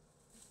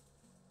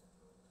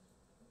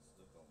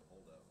 Still going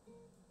hold out.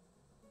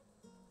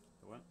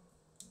 The what?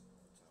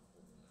 Time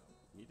holding out.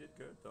 He did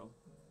good though.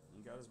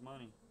 He got his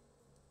money,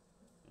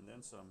 and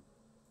then some.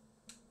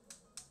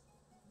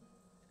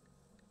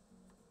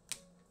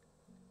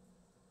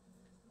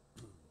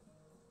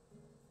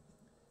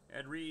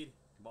 Ed Reed,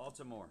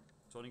 Baltimore.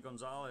 Tony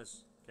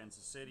Gonzalez,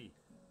 Kansas City.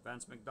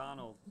 Vance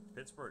McDonald,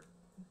 Pittsburgh.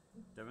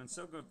 Devin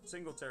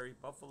Singletary,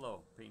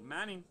 Buffalo. Peyton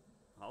Manning,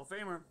 Hall of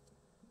Famer,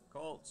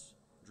 Colts.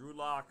 Drew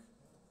Lock,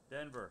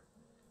 Denver.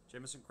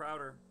 Jamison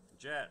Crowder,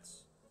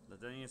 Jets.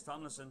 LaDainius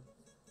Tomlinson,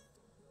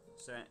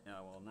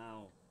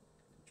 now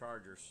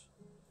Chargers.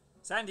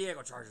 San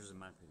Diego Chargers, in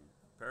my opinion.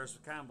 Paris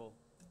Campbell.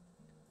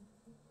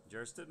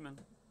 Jared Stidman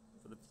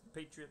for the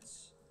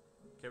Patriots.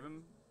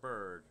 Kevin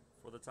Bird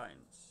for the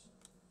Titans.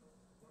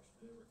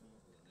 Washington ever come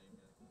up with a name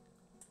yet?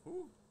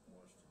 Who?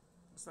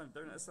 Washington.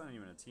 That's not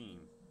even a team.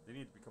 They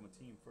need to become a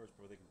team first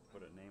before they can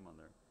put a name on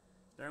there.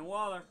 Darren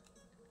Waller,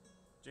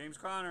 James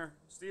Conner,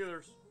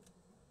 Steelers.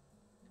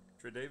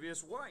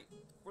 Tre'Davious White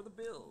for the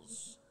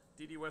Bills.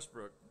 D.D.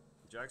 Westbrook,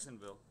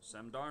 Jacksonville.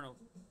 Sam Darnold,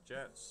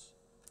 Jets.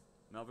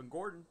 Melvin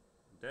Gordon,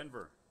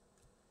 Denver.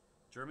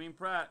 Jermaine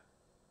Pratt,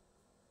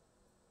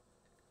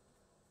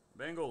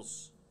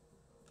 Bengals.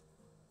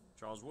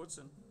 Charles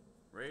Woodson,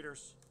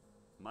 Raiders.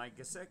 Mike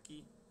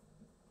Gesicki,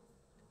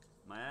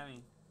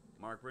 Miami.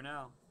 Mark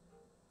Brunell,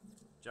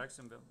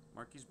 Jacksonville.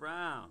 Marquise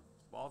Brown,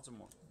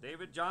 Baltimore.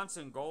 David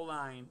Johnson, goal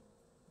line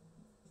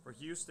for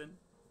Houston.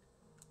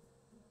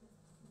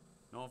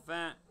 Noah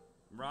Fant,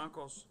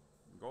 Broncos,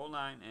 goal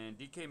line. And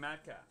DK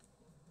Metcalf,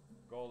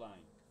 goal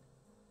line.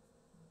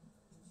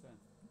 What's that?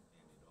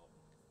 Andy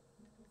Dalton.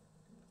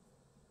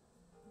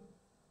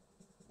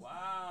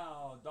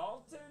 Wow,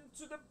 Dalton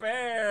to the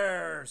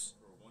Bears.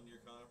 For a 1-year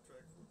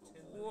contract for $10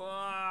 million.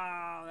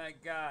 Wow,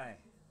 that guy.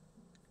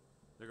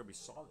 They're going to be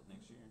solid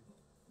next year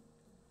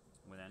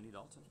with Andy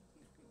Dalton.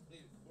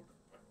 Need a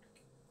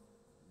quarterback.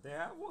 They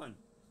have one.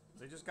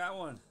 They just got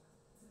one.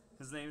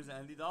 His name is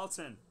Andy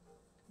Dalton.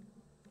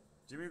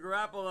 Jimmy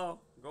Garoppolo,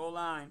 goal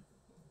line.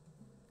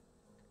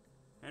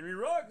 Henry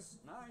Ruggs,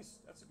 nice.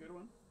 That's a good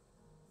one.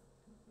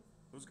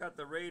 Who's got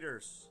the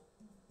Raiders?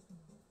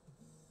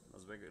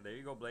 Las Vegas. There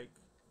you go, Blake.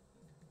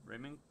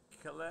 Raymond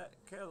Calais.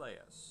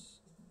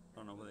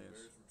 Don't know who The they is.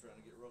 Bears were trying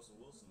to get Russell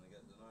Wilson. They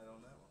got denied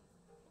on that one.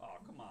 Oh,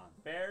 come on.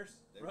 Bears?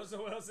 They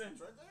Russell Wilson?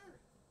 It's right there.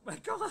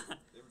 But come on.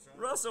 They were trying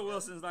Russell to,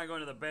 Wilson's not going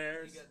to the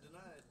Bears. He got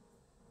denied.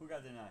 Who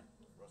got denied?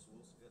 Russell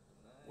Wilson got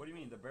denied. What do you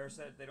mean? The Bears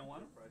said they don't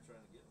want They're him? probably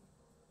trying to get him.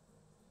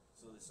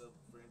 So they settled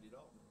for Andy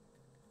Dalton.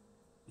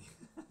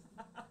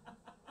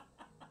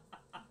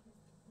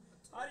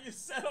 How do you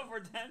settle for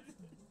Dan?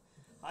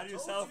 How do you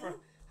told settle you. for?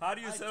 How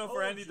do you I settle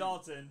for told Andy you.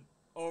 Dalton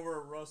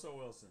over Russell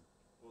Wilson?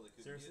 Well, they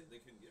couldn't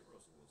Seriously? get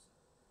Russell Wilson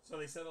So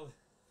they settled.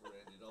 for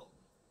Andy Dalton.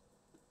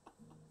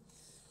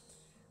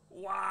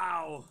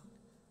 Wow.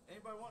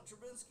 Anybody want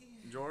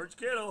Trubinsky? George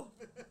Kittle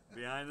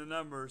behind the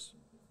numbers.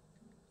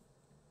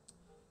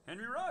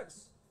 Henry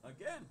Ruggs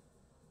again.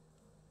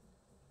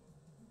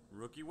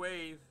 Rookie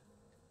wave.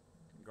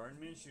 Gardner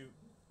Minshew.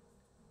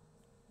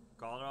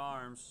 Collar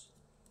Arms.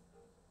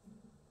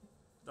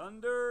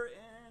 Thunder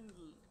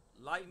and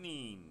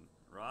Lightning.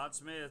 Rod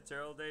Smith,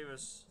 Terrell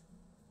Davis.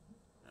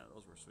 Yeah,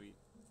 those were sweet.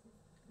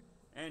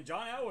 And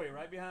John Elway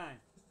right behind.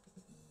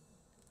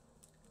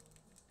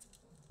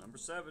 Number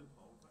 7.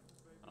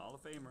 Hall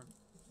of Famer.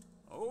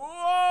 Oh!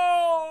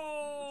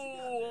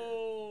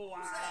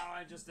 What's Wow, that?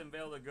 I just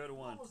unveiled a good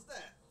one. What was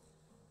that?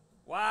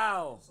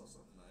 Wow. I saw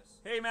something nice.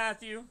 Hey,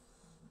 Matthew.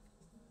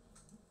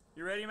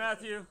 You ready,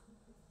 Matthew?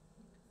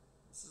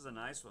 This is a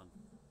nice one.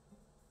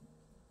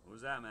 What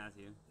was that,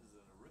 Matthew? Is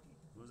it a rookie?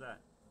 What was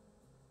that?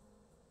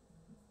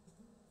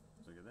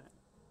 Look at that.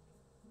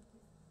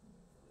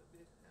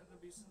 Having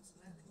to be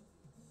Cincinnati.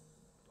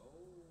 Oh,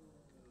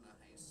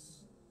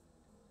 nice.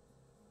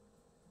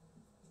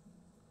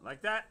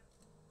 Like that?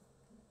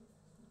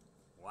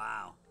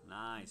 Wow,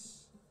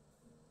 nice.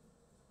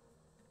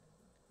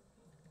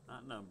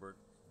 Not numbered,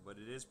 but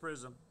it is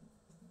Prism.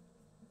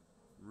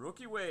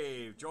 Rookie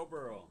wave, Joe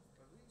Burrow.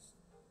 At least.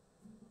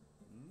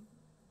 Hmm?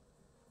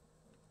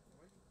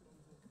 Why you putting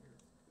these over here?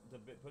 The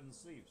bit put in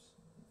sleeves.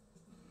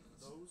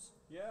 Those?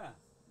 Yeah,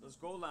 those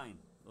goal line.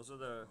 Those are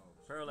the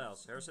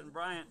parallels. Harrison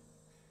Bryant.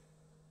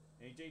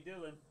 AJ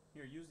Dillon.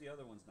 Here, use the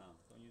other ones now.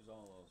 Don't use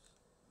all those.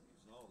 I'm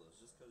using all those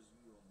just because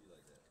you don't be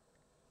like that.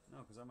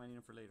 No, because I might need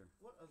them for later.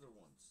 What other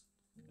ones?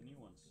 The new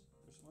ones.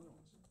 There's some other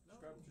ones. No.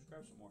 Just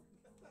grab some more.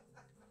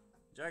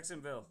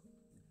 Jacksonville.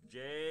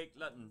 Jake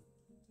Luton.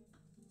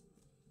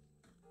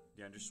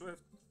 DeAndre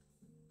Swift.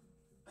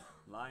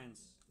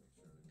 Lions.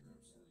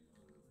 Make sure the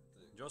grab sleeves are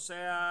thick.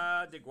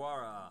 Josiah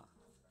DeGuara.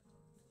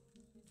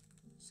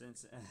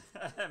 Since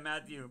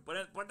Matthew, put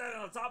that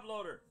on a top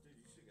loader. Dude,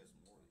 you should get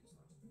some more of these now.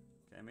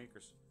 Cam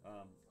Akers.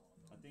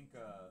 I think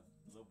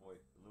little boy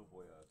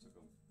took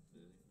them.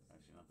 Did he?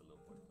 Actually, not the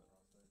little boy,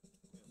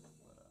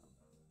 but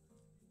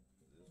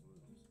It is what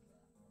it is.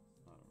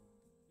 I don't know.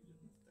 You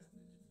didn't that,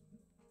 did you?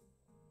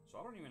 So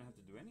I don't even have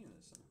to do any of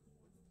this. Huh?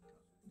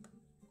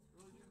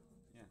 Really do?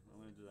 Yeah, I'm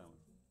gonna do that one.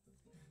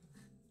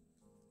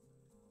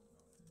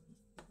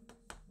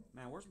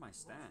 Man, where's my Why'd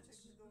you stance?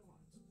 take the gold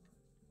lines?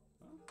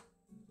 Huh?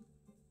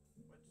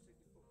 Why'd you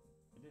take the gold?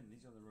 I didn't.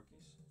 These are the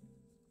rookies.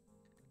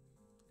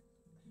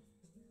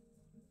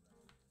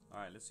 All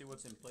right, let's see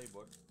what's in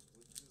Playbook. What'd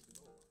you do with the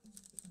gold lines?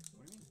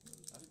 What do you mean?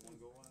 I didn't One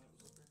gold line that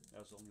was up there?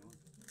 That was the only one.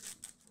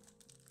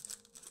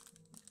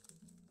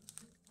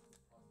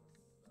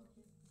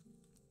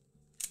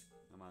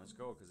 Come on, let's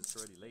go because it's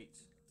already late.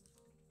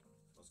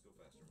 Let's go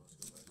faster. Let's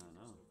go faster. I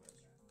know. Let's go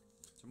faster.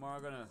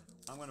 Tomorrow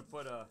I'm gonna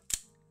put a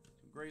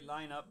great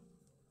lineup.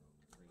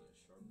 Bring you a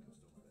sharp now,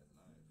 still with that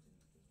knife.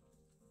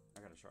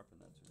 I gotta sharpen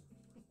that too.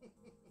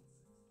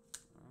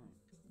 All right.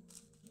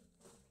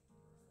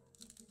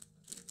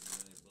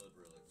 Too many blood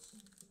relics.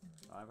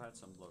 I've had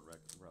some blood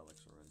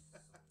relics already.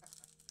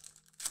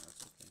 That's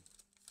okay.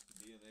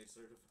 DNA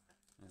certified.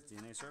 That's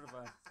DNA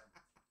certified.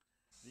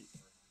 See,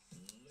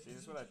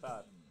 that's what I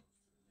thought.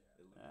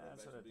 It looked Yeah, right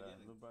that's back what I to the thought.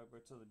 beginning. Look back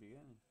right to the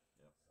beginning.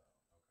 Yep.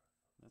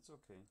 That's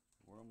okay.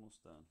 We're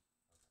almost done.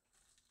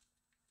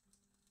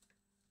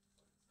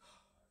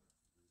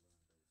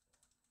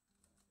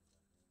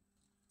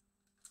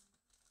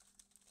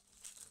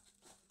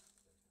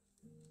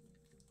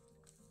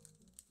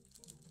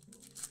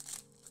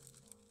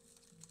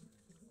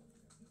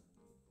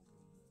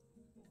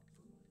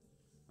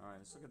 All right,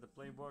 let's look at the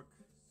playbook.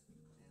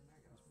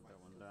 Let's put that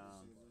one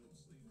down.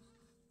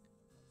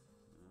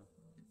 Yeah.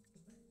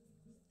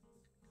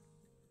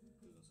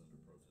 Doing this under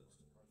protest.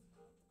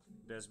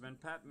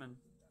 Desmond Patman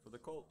for the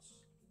Colts.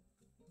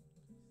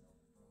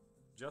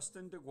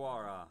 Justin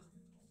DeGuara,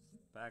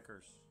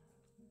 Packers.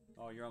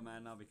 Oh, you're all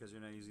mad now because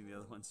you're not using the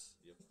other ones.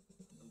 Yep.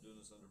 I'm doing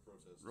this under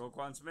protest.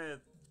 Roquan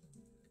Smith.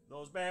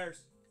 Those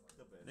Bears.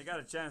 The best. They got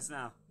a chance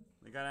now.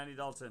 They got Andy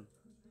Dalton.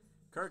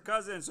 Kirk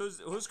Cousins.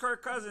 Who's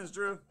Kirk Cousins,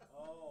 Drew?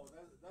 Oh,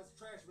 that's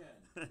trash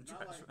man.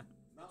 Trash man.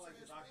 Not like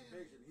his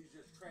occupation. He's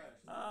just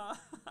trash.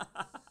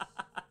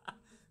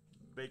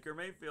 Baker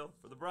Mayfield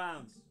for the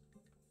Browns.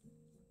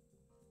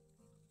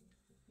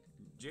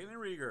 Jalen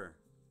Reagor,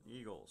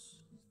 Eagles.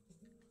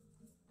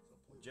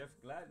 Jeff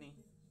Gladney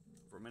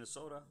for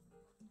Minnesota.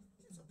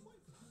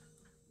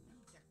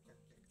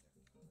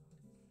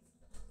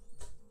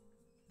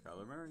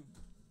 Kyler Murray,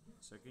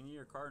 second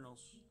year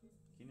Cardinals.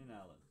 Keenan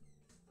Allen.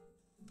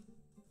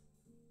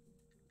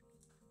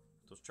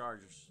 Those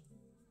Chargers.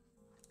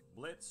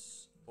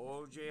 Blitz,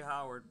 O.J.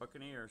 Howard,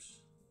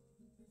 Buccaneers.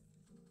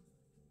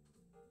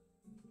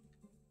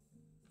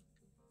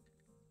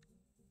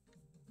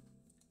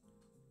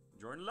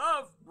 Jordan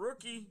Love,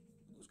 rookie.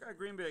 Who's got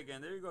Green Bay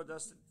again? There you go,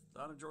 Dustin.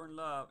 Down to Jordan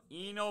Love.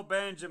 Eno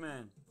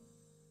Benjamin.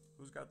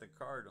 Who's got the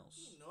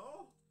Cardinals? You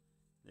know?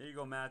 There you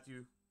go, Matthew.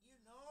 You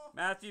know?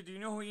 Matthew, do you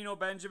know who Eno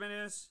Benjamin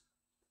is?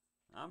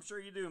 I'm sure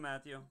you do,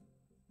 Matthew.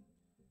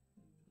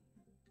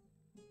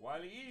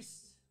 Wiley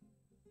East.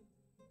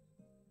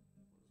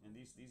 And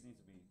these need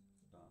to be,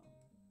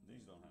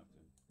 these don't have to.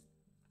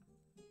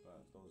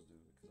 But those do,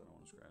 because I don't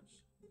want to scratch.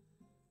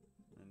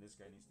 And this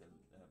guy needs to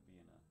be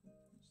in a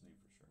sleeve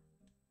for sure.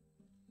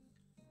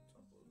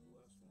 Top load the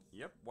last one.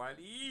 Yep,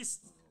 Wiley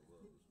East. Oh,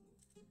 love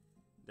this one.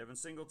 Devin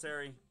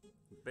Singletary,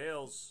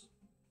 Bills.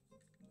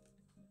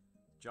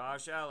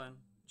 Josh Allen,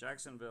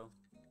 Jacksonville.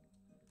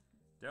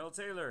 Darrell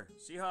Taylor,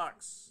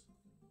 Seahawks.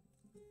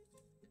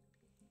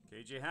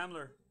 KJ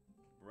Hamler,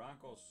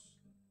 Broncos.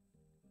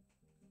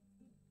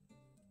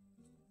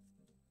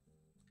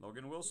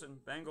 Logan Wilson,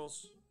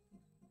 Bengals.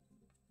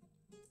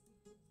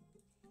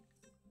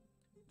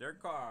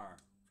 Derek Carr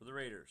for the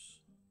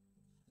Raiders.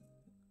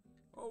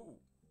 Oh,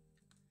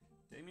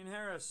 Damian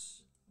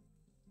Harris.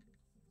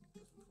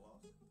 Got some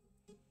cloth. Still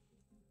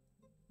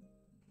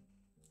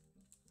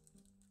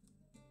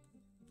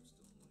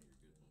one of your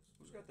good ones.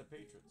 Who's got the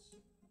Patriots? Still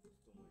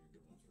one of your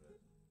good ones for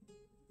that.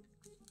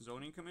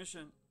 Zoning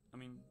Commission.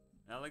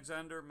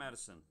 Alexander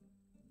Madison.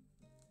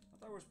 I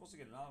thought we were supposed to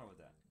get an auto with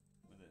that.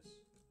 With this.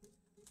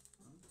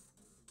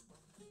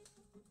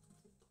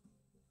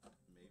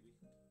 Maybe.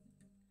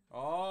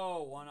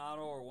 Oh, one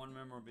auto or one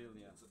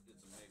memorabilia. It's a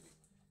maybe.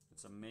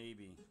 It's a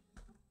maybe.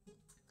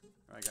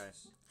 Alright,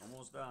 guys.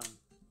 Almost done.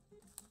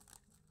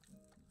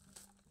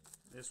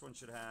 This one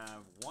should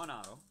have one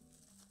auto,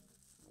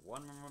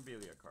 one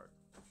memorabilia card.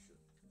 Should.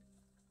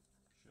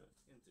 Should.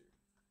 In theory.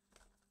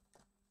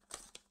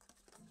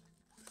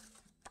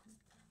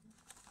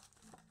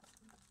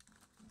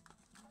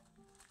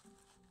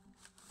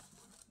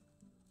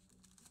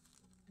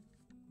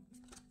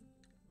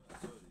 I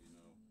told you,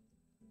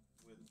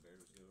 where the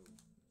Bears go, you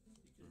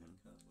can have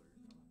Cutler.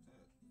 How about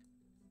that?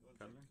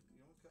 Cutler? You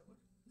want Cutler?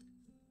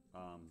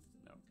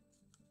 No.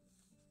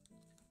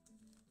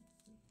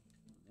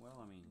 Well,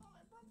 I mean, Oh,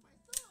 I broke my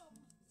thumb.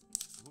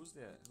 who's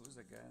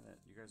the guy that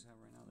you guys have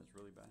right now that's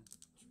really bad?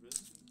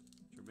 Trubisky.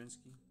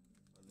 Trubinsky?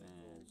 Or Nick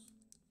Man. Foles.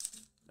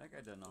 That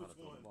guy doesn't know how to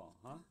Which throw the one? ball,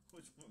 huh?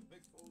 Which one?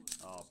 Nick Foles?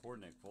 Oh, poor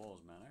Nick Foles,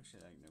 man. I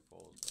actually like Nick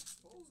Foles, but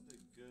Foles did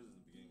good at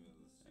the beginning of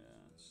the season.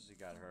 yeah, it's just he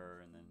got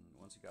hurt, and then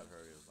once he got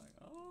hurt, he was like,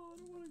 oh, I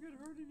don't want to get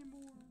hurt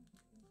anymore.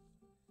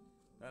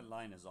 That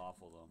line is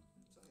awful, though.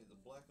 I'm telling you,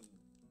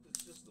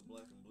 it's just the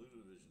black and blue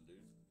division,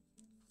 dude.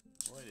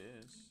 Well, it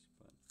is,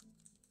 but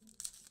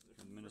They're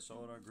from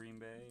Minnesota, Green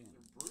Bay, and,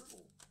 They're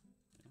brutal.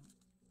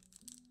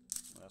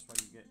 well, that's why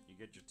you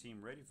get your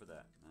team ready for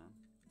that, man.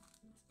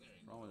 There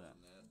ain't Wrong with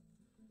nothing in that.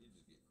 You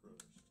just get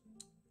crushed.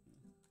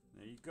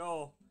 There you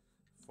go,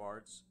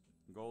 farts,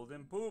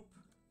 golden poop,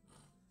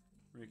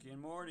 Ricky and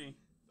Morty.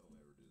 Don't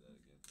ever do that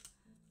again.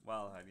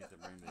 Well, I need to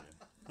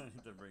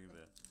bring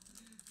the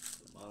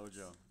Box.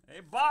 mojo. Hey,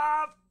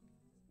 Bob,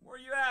 where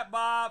you at,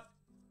 Bob?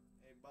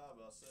 Hey Bob,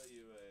 I'll sell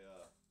you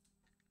a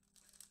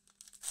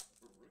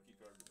rookie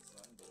card with a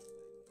sign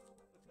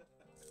button.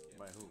 Can't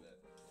By do who? that.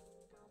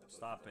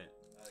 Stop it.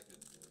 I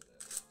couldn't do that.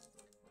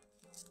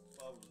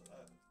 Bob was,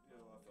 I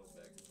felt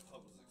bad because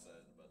Bob was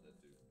excited about that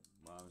too.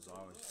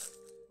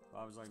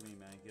 Bob's like me,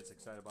 man. He gets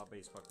excited about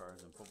baseball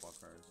cards and football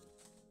cards.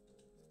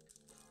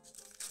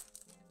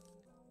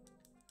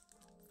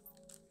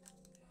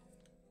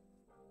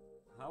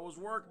 How was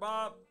work,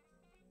 Bob?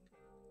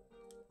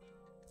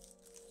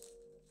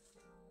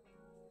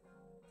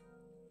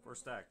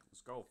 First stack.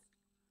 Let's go.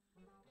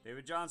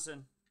 David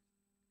Johnson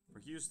for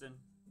Houston.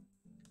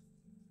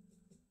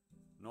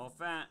 Noah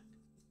Fant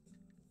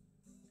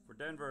for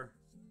Denver.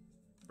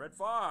 Brett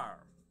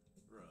Favre.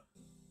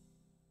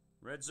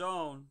 Red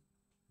Zone.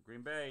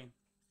 Green Bay.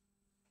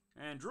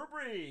 And Drew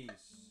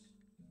Brees.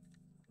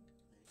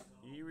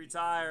 He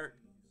retired.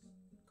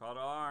 Call to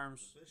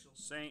arms. Official.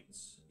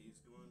 Saints. He's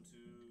going to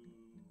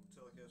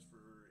telecast for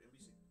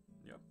NBC.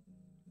 Yep.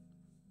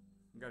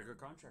 You got a good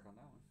contract on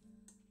that one.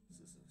 Is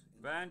this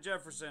Van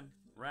Jefferson.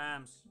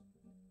 Rams.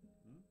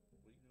 What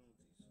are you doing with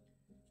these?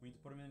 We need to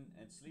put them in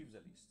at sleeves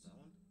at least. That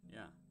one?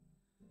 Yeah.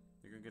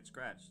 They're going to get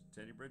scratched.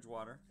 Teddy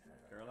Bridgewater.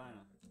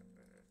 Carolina.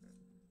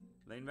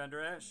 Lane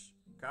Vander Esch.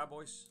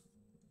 Cowboys.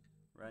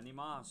 Randy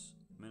Moss.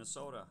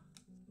 Minnesota.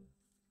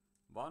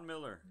 Von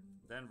Miller.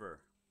 Denver.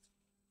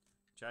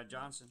 Chad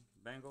Johnson.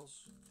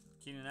 Bengals.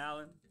 Keenan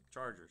Allen.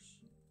 Chargers.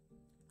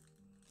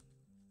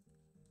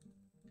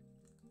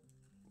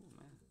 Ooh,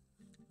 man.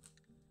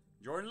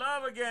 Jordan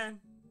Love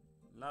again.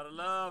 A lot of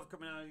love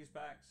coming out of these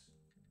packs.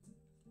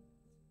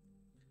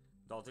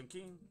 Dalton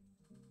King.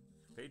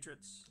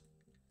 Patriots.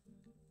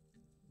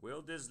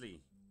 Will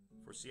Disley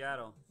for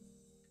Seattle.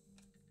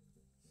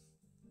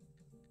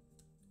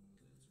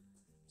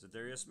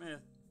 Zadarius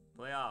Smith.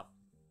 Playoff.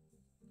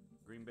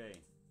 Green Bay.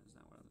 That's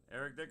not one of them.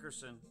 Eric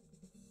Dickerson.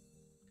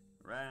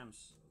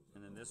 Rams.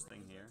 And then this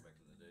thing here. Back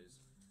in the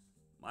days.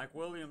 Mike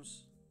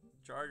Williams.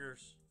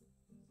 Chargers.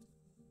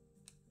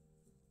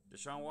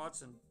 Deshaun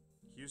Watson.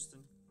 Houston.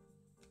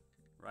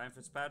 Ryan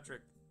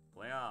Fitzpatrick.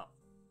 Playoff.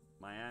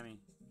 Miami.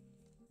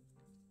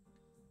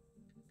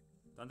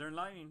 Thunder and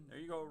Lightning. There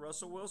you go.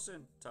 Russell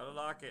Wilson. Tyler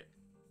Lockett.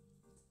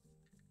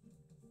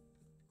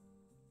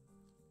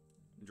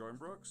 Jordan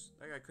Brooks.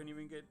 That guy couldn't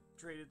even get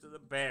traded to the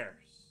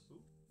Bears.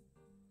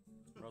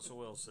 Russell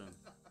Wilson.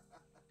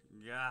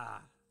 Yeah,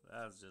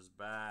 that's just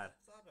bad. I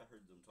thought I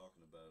heard them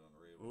talking about it on the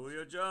radio.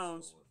 Julio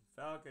Jones.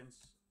 Falcons.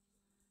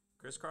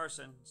 Chris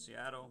Carson.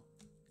 Seattle.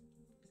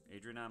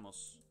 Adrian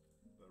Amos.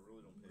 But I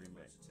really don't pay Green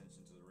much Bay.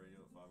 attention to the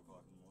radio at 5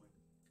 o'clock in the morning.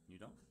 You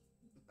don't?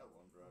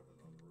 While I'm driving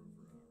on the road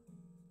for an hour.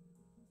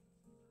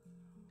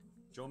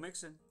 Joe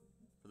Mixon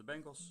for the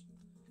Bengals.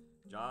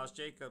 Josh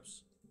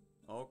Jacobs.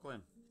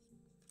 Oakland.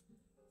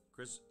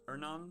 Chris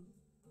Herndon.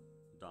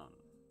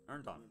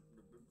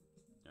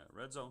 Yeah,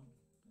 red zone.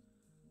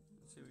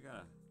 Let's see, we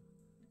got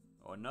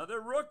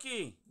another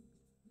rookie.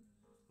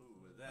 Who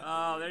would that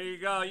Oh, be? there you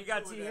go. You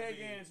got Who T. would that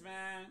be? Higgins,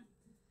 man.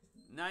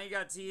 Now you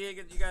got T.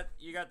 Higgins.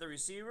 You got the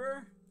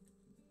receiver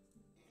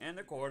and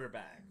the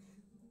quarterback.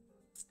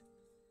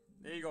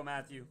 There you go,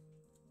 Matthew.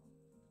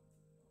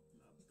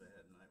 Not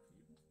bad night for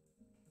you.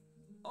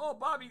 Oh,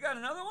 Bob, you got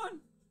another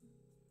one?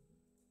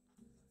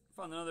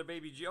 Found another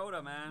baby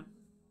Yoda, man.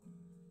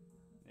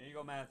 There you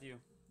go, Matthew.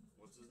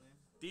 What's his name?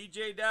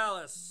 DJ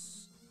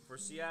Dallas for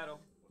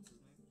Seattle. What's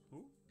his name?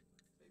 Who?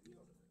 Baby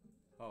Yoda.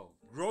 Oh,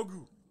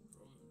 Grogu.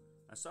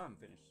 I saw him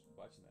finish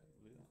watching that.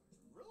 Look at that.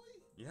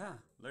 Really? Yeah,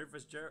 Larry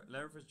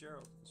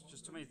Fitzgerald. It's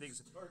just too many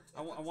things.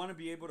 I want to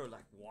be able to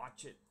like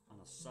watch it on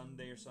a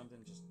Sunday or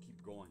something. Just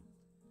keep going.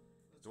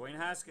 That's Dwayne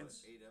what,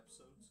 Haskins. 8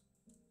 episodes?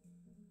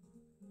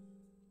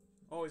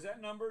 Oh, is that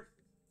numbered?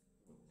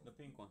 The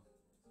pink one.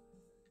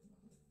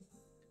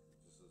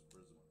 Just says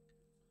prison.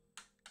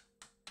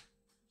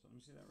 So let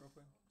me see that real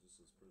quick. Just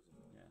says prison.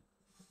 Yeah.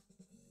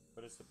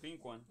 But it's the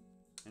pink one,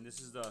 and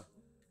this is the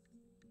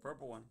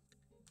purple one.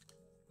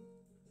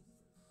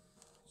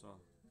 So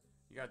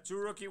you got 2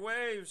 rookie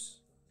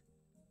waves.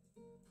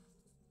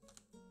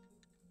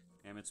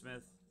 Emmitt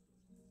Smith,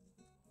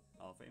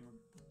 Hall of Famer.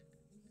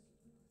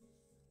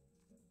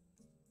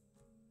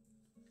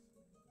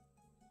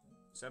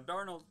 Sam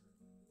Darnold,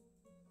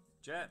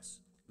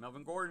 Jets.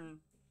 Melvin Gordon,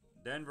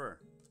 Denver.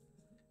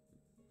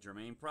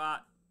 Jermaine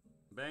Pratt,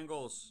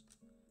 Bengals.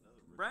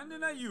 Another rookie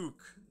Brandon wave. Ayuk,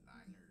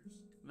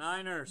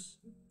 Niners.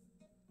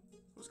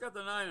 Who's got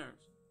the Niners?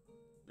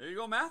 There you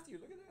go, Matthew.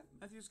 Look at that.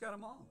 Matthew's got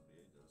them all.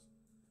 Yeah, he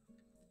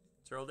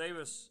does. Terrell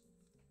Davis,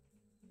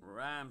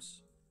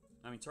 Rams.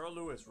 Terrell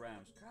Lewis,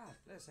 Rams. God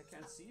bless, I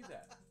can't see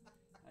that.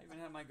 I even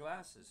have my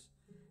glasses.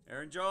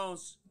 Aaron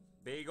Jones,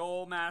 big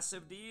old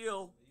massive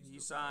deal. He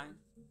signed.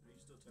 Are you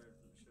still tired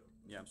from the show?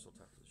 Yeah, I'm still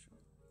tired for the show.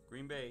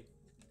 Green Bay.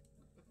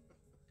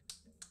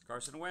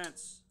 Carson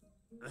Wentz.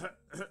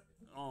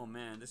 Oh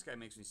man, this guy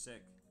makes me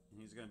sick.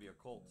 He's gonna be a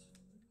Colt.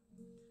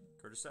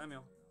 Curtis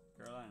Samuel,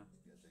 Carolina.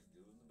 You gotta take the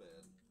good with the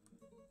bad.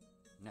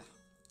 No,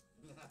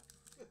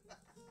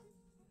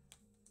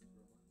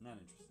 not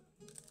interested.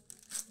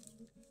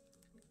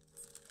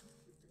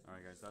 All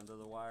right, guys, down to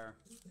the wire.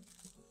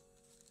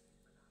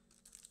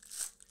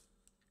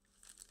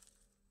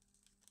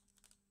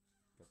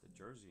 Got the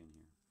jersey in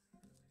here.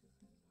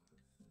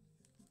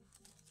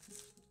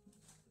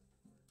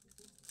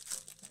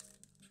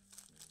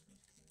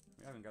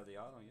 We haven't got the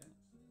auto yet.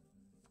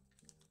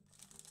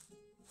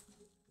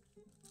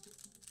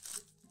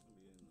 I'll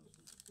be in this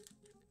one. It's gonna be in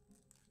the what?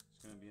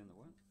 It's gonna be in that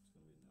one.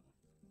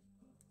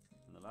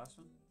 In the last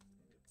one?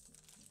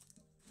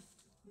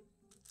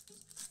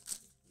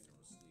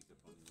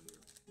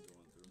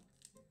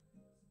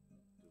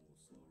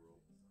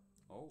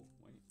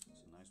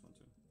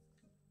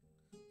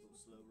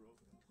 slow roll.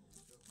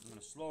 I'm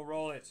gonna slow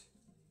roll it.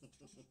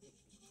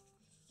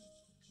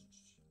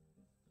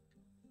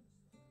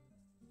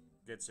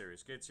 Get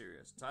serious, get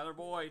serious. Tyler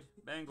Boyd,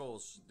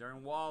 Bengals.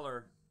 Darren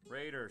Waller,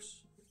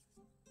 Raiders.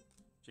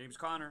 James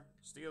Conner,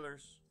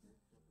 Steelers.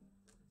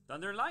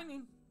 Thunder and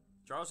Lightning.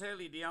 Charles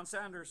Haley, Deion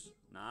Sanders.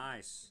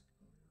 Nice.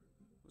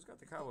 Who's got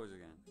the Cowboys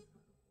again?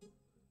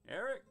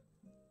 Eric.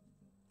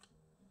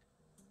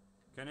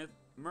 Kenneth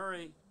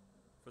Murray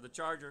for the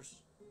Chargers.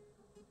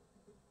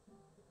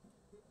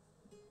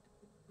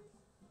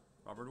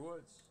 Robert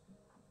Woods.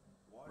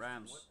 Washington,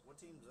 Rams. What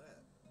team's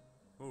that?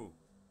 Who?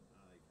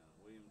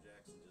 William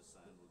Jackson just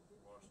signed with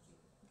Washington.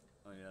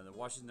 Oh yeah, the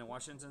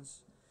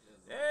Washingtons. Yeah,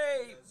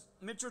 Hey, yes.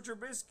 Mitchell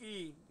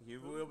Trubisky. He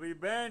will be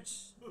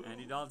benched.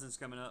 Andy Dalton's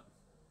coming up.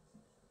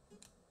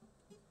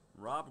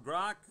 Rob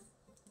Grock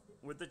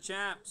with the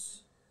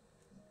champs.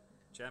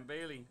 Champ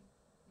Bailey,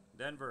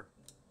 Denver.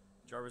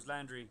 Jarvis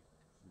Landry,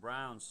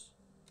 Browns.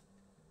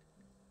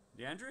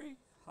 DeAndre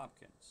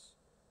Hopkins.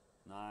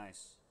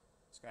 Nice.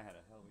 This guy had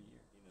a hell of a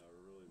year. You know, I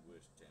really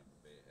wish Tampa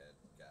Bay had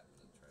gotten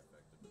the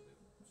trifecta, but they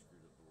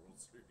screwed up the World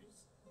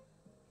Series.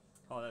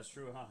 Oh, that's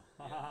true, huh?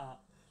 Yeah.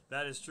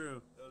 That is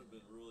true. That would have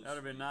been really That would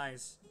have been sweet.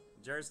 nice.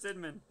 Jared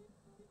Stidman.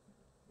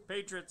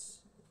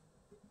 Patriots.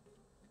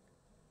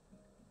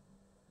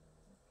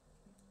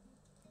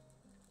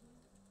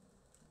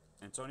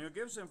 Antonio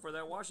Gibson for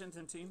that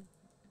Washington team.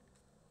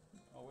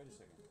 Oh, wait a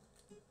second.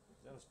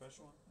 Is that a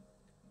special one?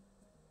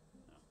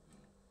 No.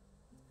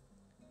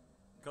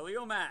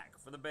 Khalil Mack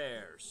for the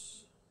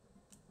Bears.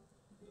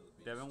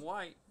 Devin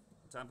White,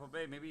 Tampa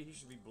Bay. Maybe he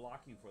should be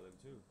blocking for them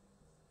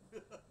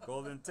too.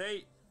 Golden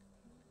Tate.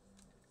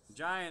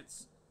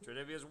 Giants.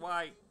 Tre'Davious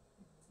White.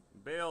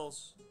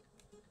 Bills.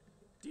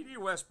 D.D.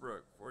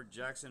 Westbrook for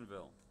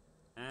Jacksonville.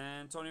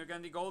 Antonio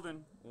Gandy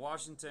Golden,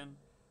 Washington.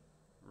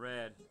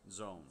 Red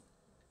zone.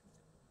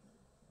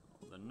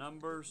 All the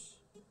numbers.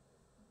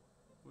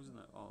 Who's in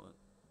that?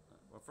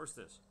 Well, first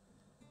this.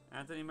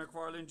 Anthony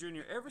McFarlane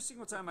Jr. Every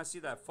single time I see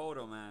that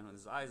photo, man, with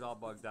his eyes all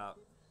bugged out.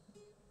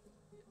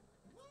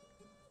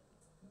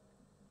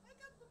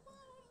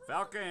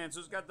 Falcons.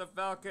 Who's got the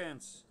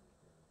Falcons?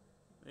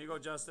 There you go,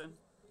 Justin.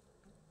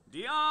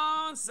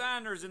 Deion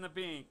Sanders in the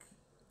pink.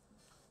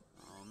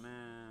 Oh,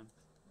 man.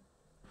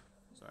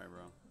 Sorry,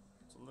 bro.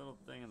 It's a little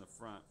thing in the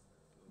front.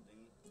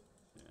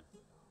 Yeah.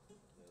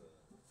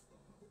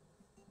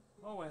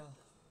 Oh, well.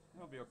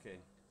 It'll be okay.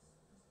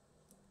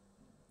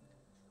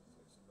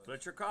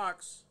 Fletcher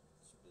Cox.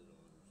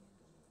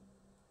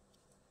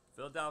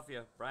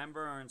 Philadelphia. Brian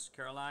Burns.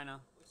 Carolina.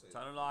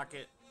 Tyler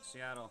Lockett.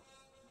 Seattle.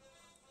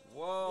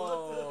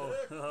 Whoa.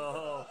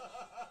 Oh,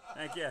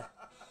 thank you.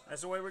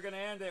 That's the way we're going to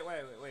end it.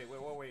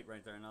 We'll wait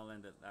right there, and I'll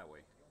end it that way.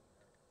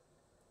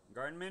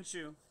 Gardner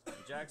Minshew,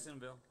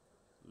 Jacksonville.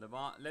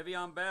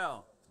 Le'Veon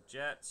Bell,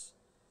 Jets.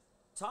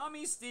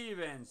 Tommy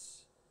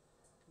Stevens.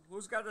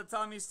 Who's got the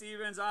Tommy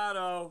Stevens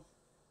auto?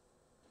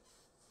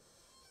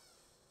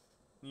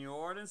 New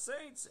Orleans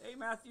Saints. Hey,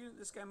 Matthew,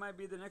 this guy might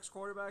be the next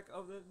quarterback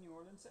of the New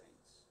Orleans Saints.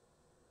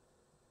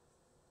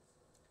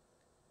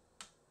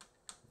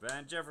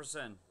 Van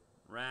Jefferson,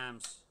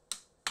 Rams.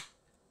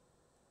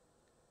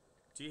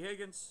 T.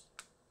 Higgins.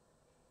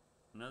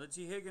 Another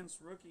T. Higgins,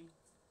 rookie.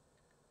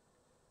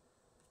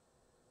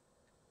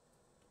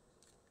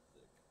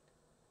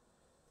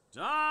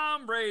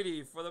 Tom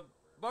Brady for the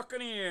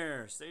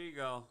Buccaneers. There you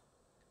go.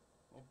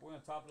 Oh, we're going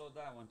to top load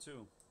that one,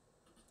 too.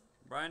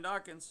 Brian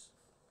Dawkins.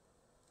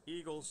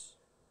 Eagles.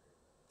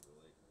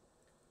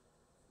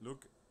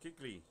 Luke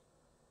Kuechly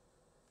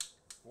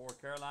for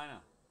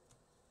Carolina.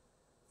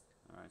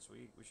 All right, so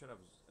we should have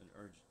an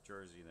urge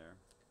jersey there.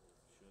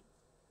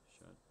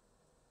 Should.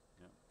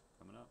 Yep,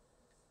 coming up.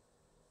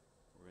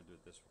 We're going to do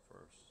it this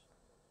first.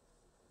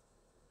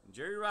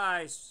 Jerry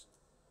Rice.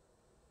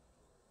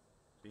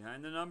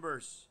 Behind the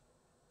numbers.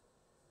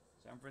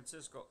 San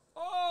Francisco.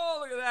 Oh,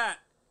 look at that.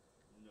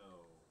 No.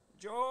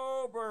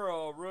 Joe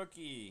Burrow,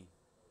 rookie.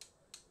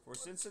 For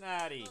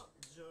Cincinnati.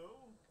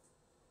 Joe?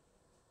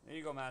 There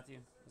you go, Matthew.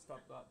 Let's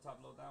top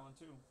load that one,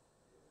 too.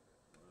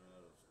 Run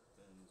out of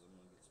pens, I'm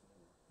going to get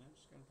smaller. Yeah,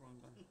 just gonna put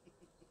them down.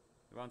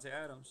 Devontae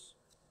Adams,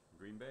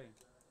 Green Bay.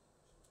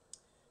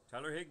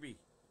 Tyler Higbee,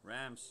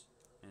 Rams,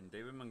 and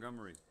David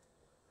Montgomery,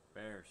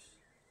 Bears.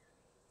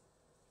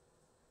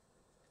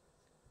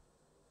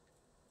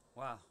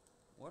 Wow,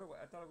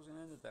 I thought I was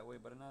gonna end it that way,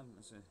 but I'm not.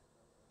 Let's see.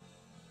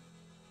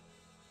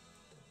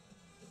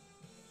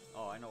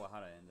 Oh, I know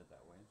how to end it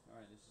that way. All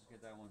right, let's just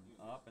get that one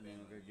up, and then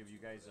we're gonna give you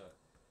guys a.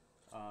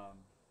 You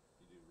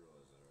do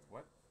realize that, right?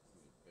 What? I'm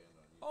gonna ban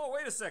on you. Oh,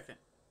 wait a second.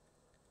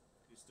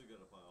 You still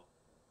got a file.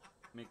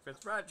 Mick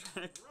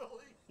Fitzpatrick.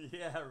 Really?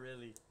 Yeah,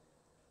 really.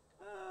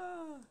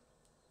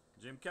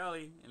 Jim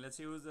Kelly, and let's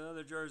see who's the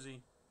other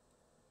jersey.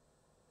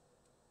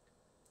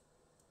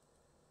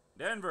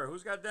 Denver.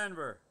 Who's got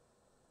Denver?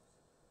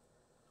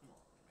 Come on,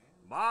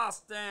 man.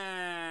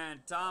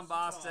 Boston. Tom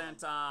Boston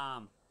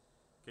Tom.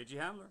 KG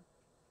Hamler.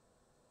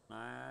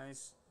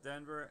 Nice.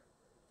 Denver.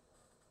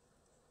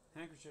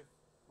 Handkerchief.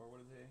 Or what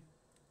did they?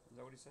 Is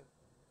that what he said?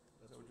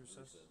 Is that what Drew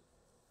says? Said.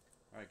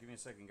 All right, give me a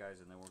second, guys,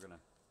 and then we're gonna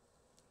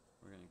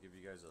give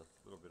you guys a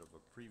little bit of a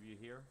preview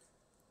here.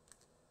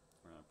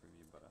 Or not a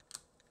preview, but a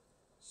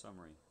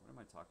summary. What am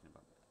I talking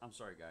about? I'm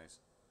sorry, guys.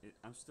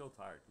 I'm still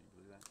tired. Can you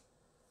believe that?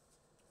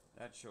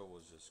 That show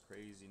was just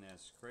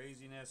craziness,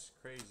 craziness,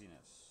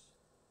 craziness.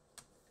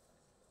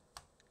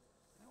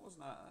 That was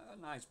not a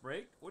nice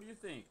break. What do you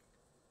think?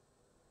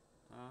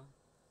 Huh?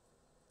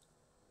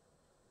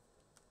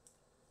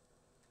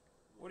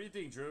 What do you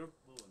think, Drew? A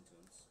little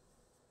intense.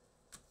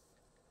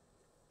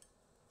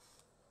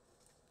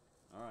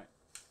 All right.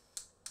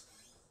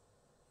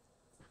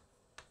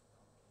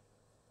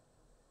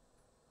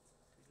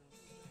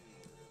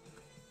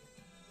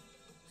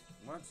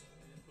 What? I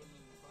didn't put him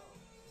in the file.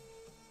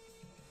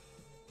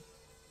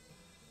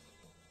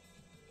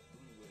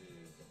 Blue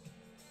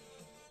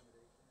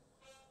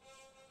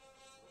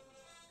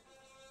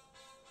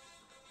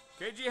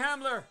wave. KG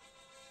Hamler,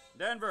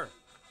 Denver.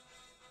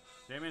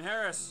 Damien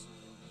Harris,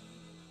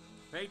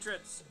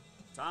 Patriots.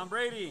 Tom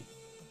Brady,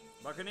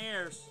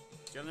 Buccaneers.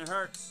 Jalen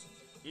Hurts,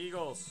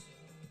 Eagles.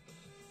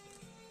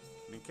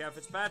 Minka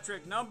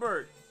Fitzpatrick,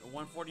 numbered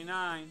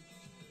 149.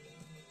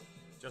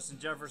 Justin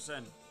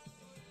Jefferson.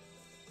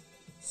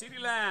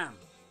 CeeDee Lamb,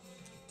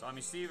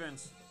 Tommy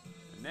Stevens.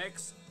 The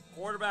next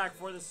quarterback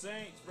for the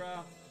Saints,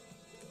 bro.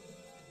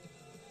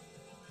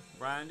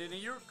 Brandon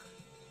Ayuk.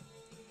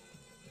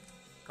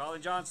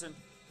 Colin Johnson.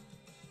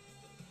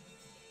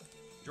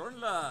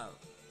 Jordan Love.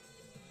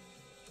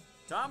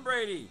 Tom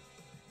Brady.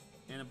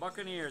 And the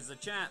Buccaneers, the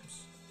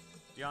champs.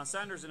 Deion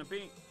Sanders in the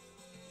pink.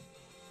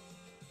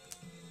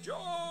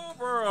 Joe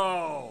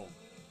Burrow.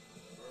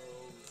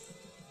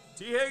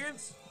 T.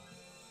 Higgins.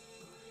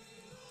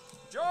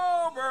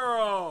 Joe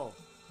Burrow.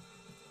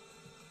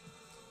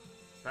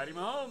 Patty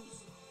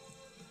Mahomes.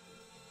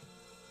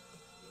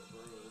 Joe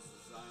Burrow is the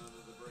Zion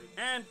of the break.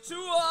 And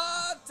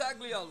Tua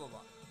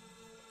Tagliabue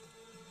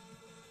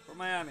for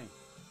Miami.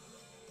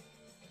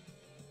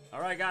 All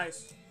right,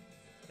 guys.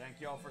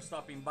 Thank you all for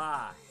stopping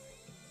by.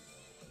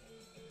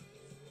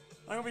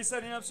 I'm going to be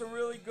setting up some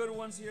really good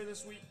ones here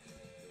this week.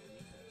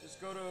 Just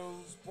go to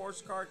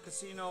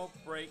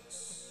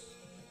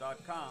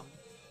sportscardcasinobreaks.com.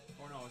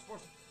 Or no, it's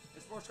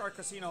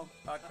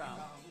sportscardcasino.com.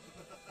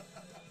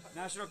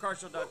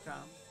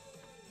 NationalCardShow.com.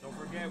 Don't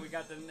forget, we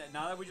got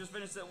now that we just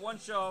finished that one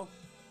show,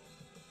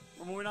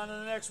 we're moving on to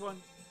the next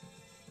one.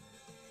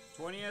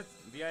 20th,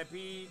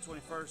 VIP,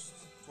 21st,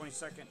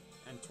 22nd,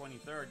 and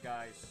 23rd,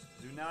 guys.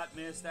 Do not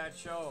miss that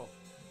show.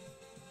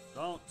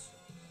 Don't.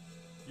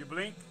 You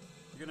blink,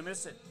 you're going to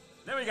miss it.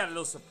 Then we got a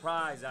little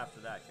surprise after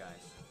that,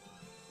 guys.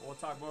 We'll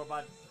talk more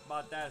about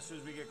that as soon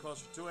as we get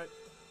closer to it.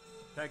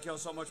 Thank you all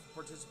so much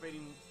for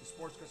participating in the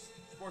Sports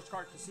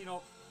Card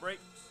Casino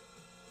Breaks.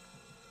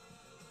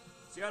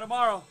 See you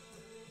tomorrow.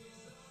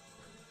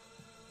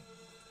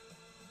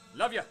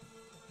 Love ya.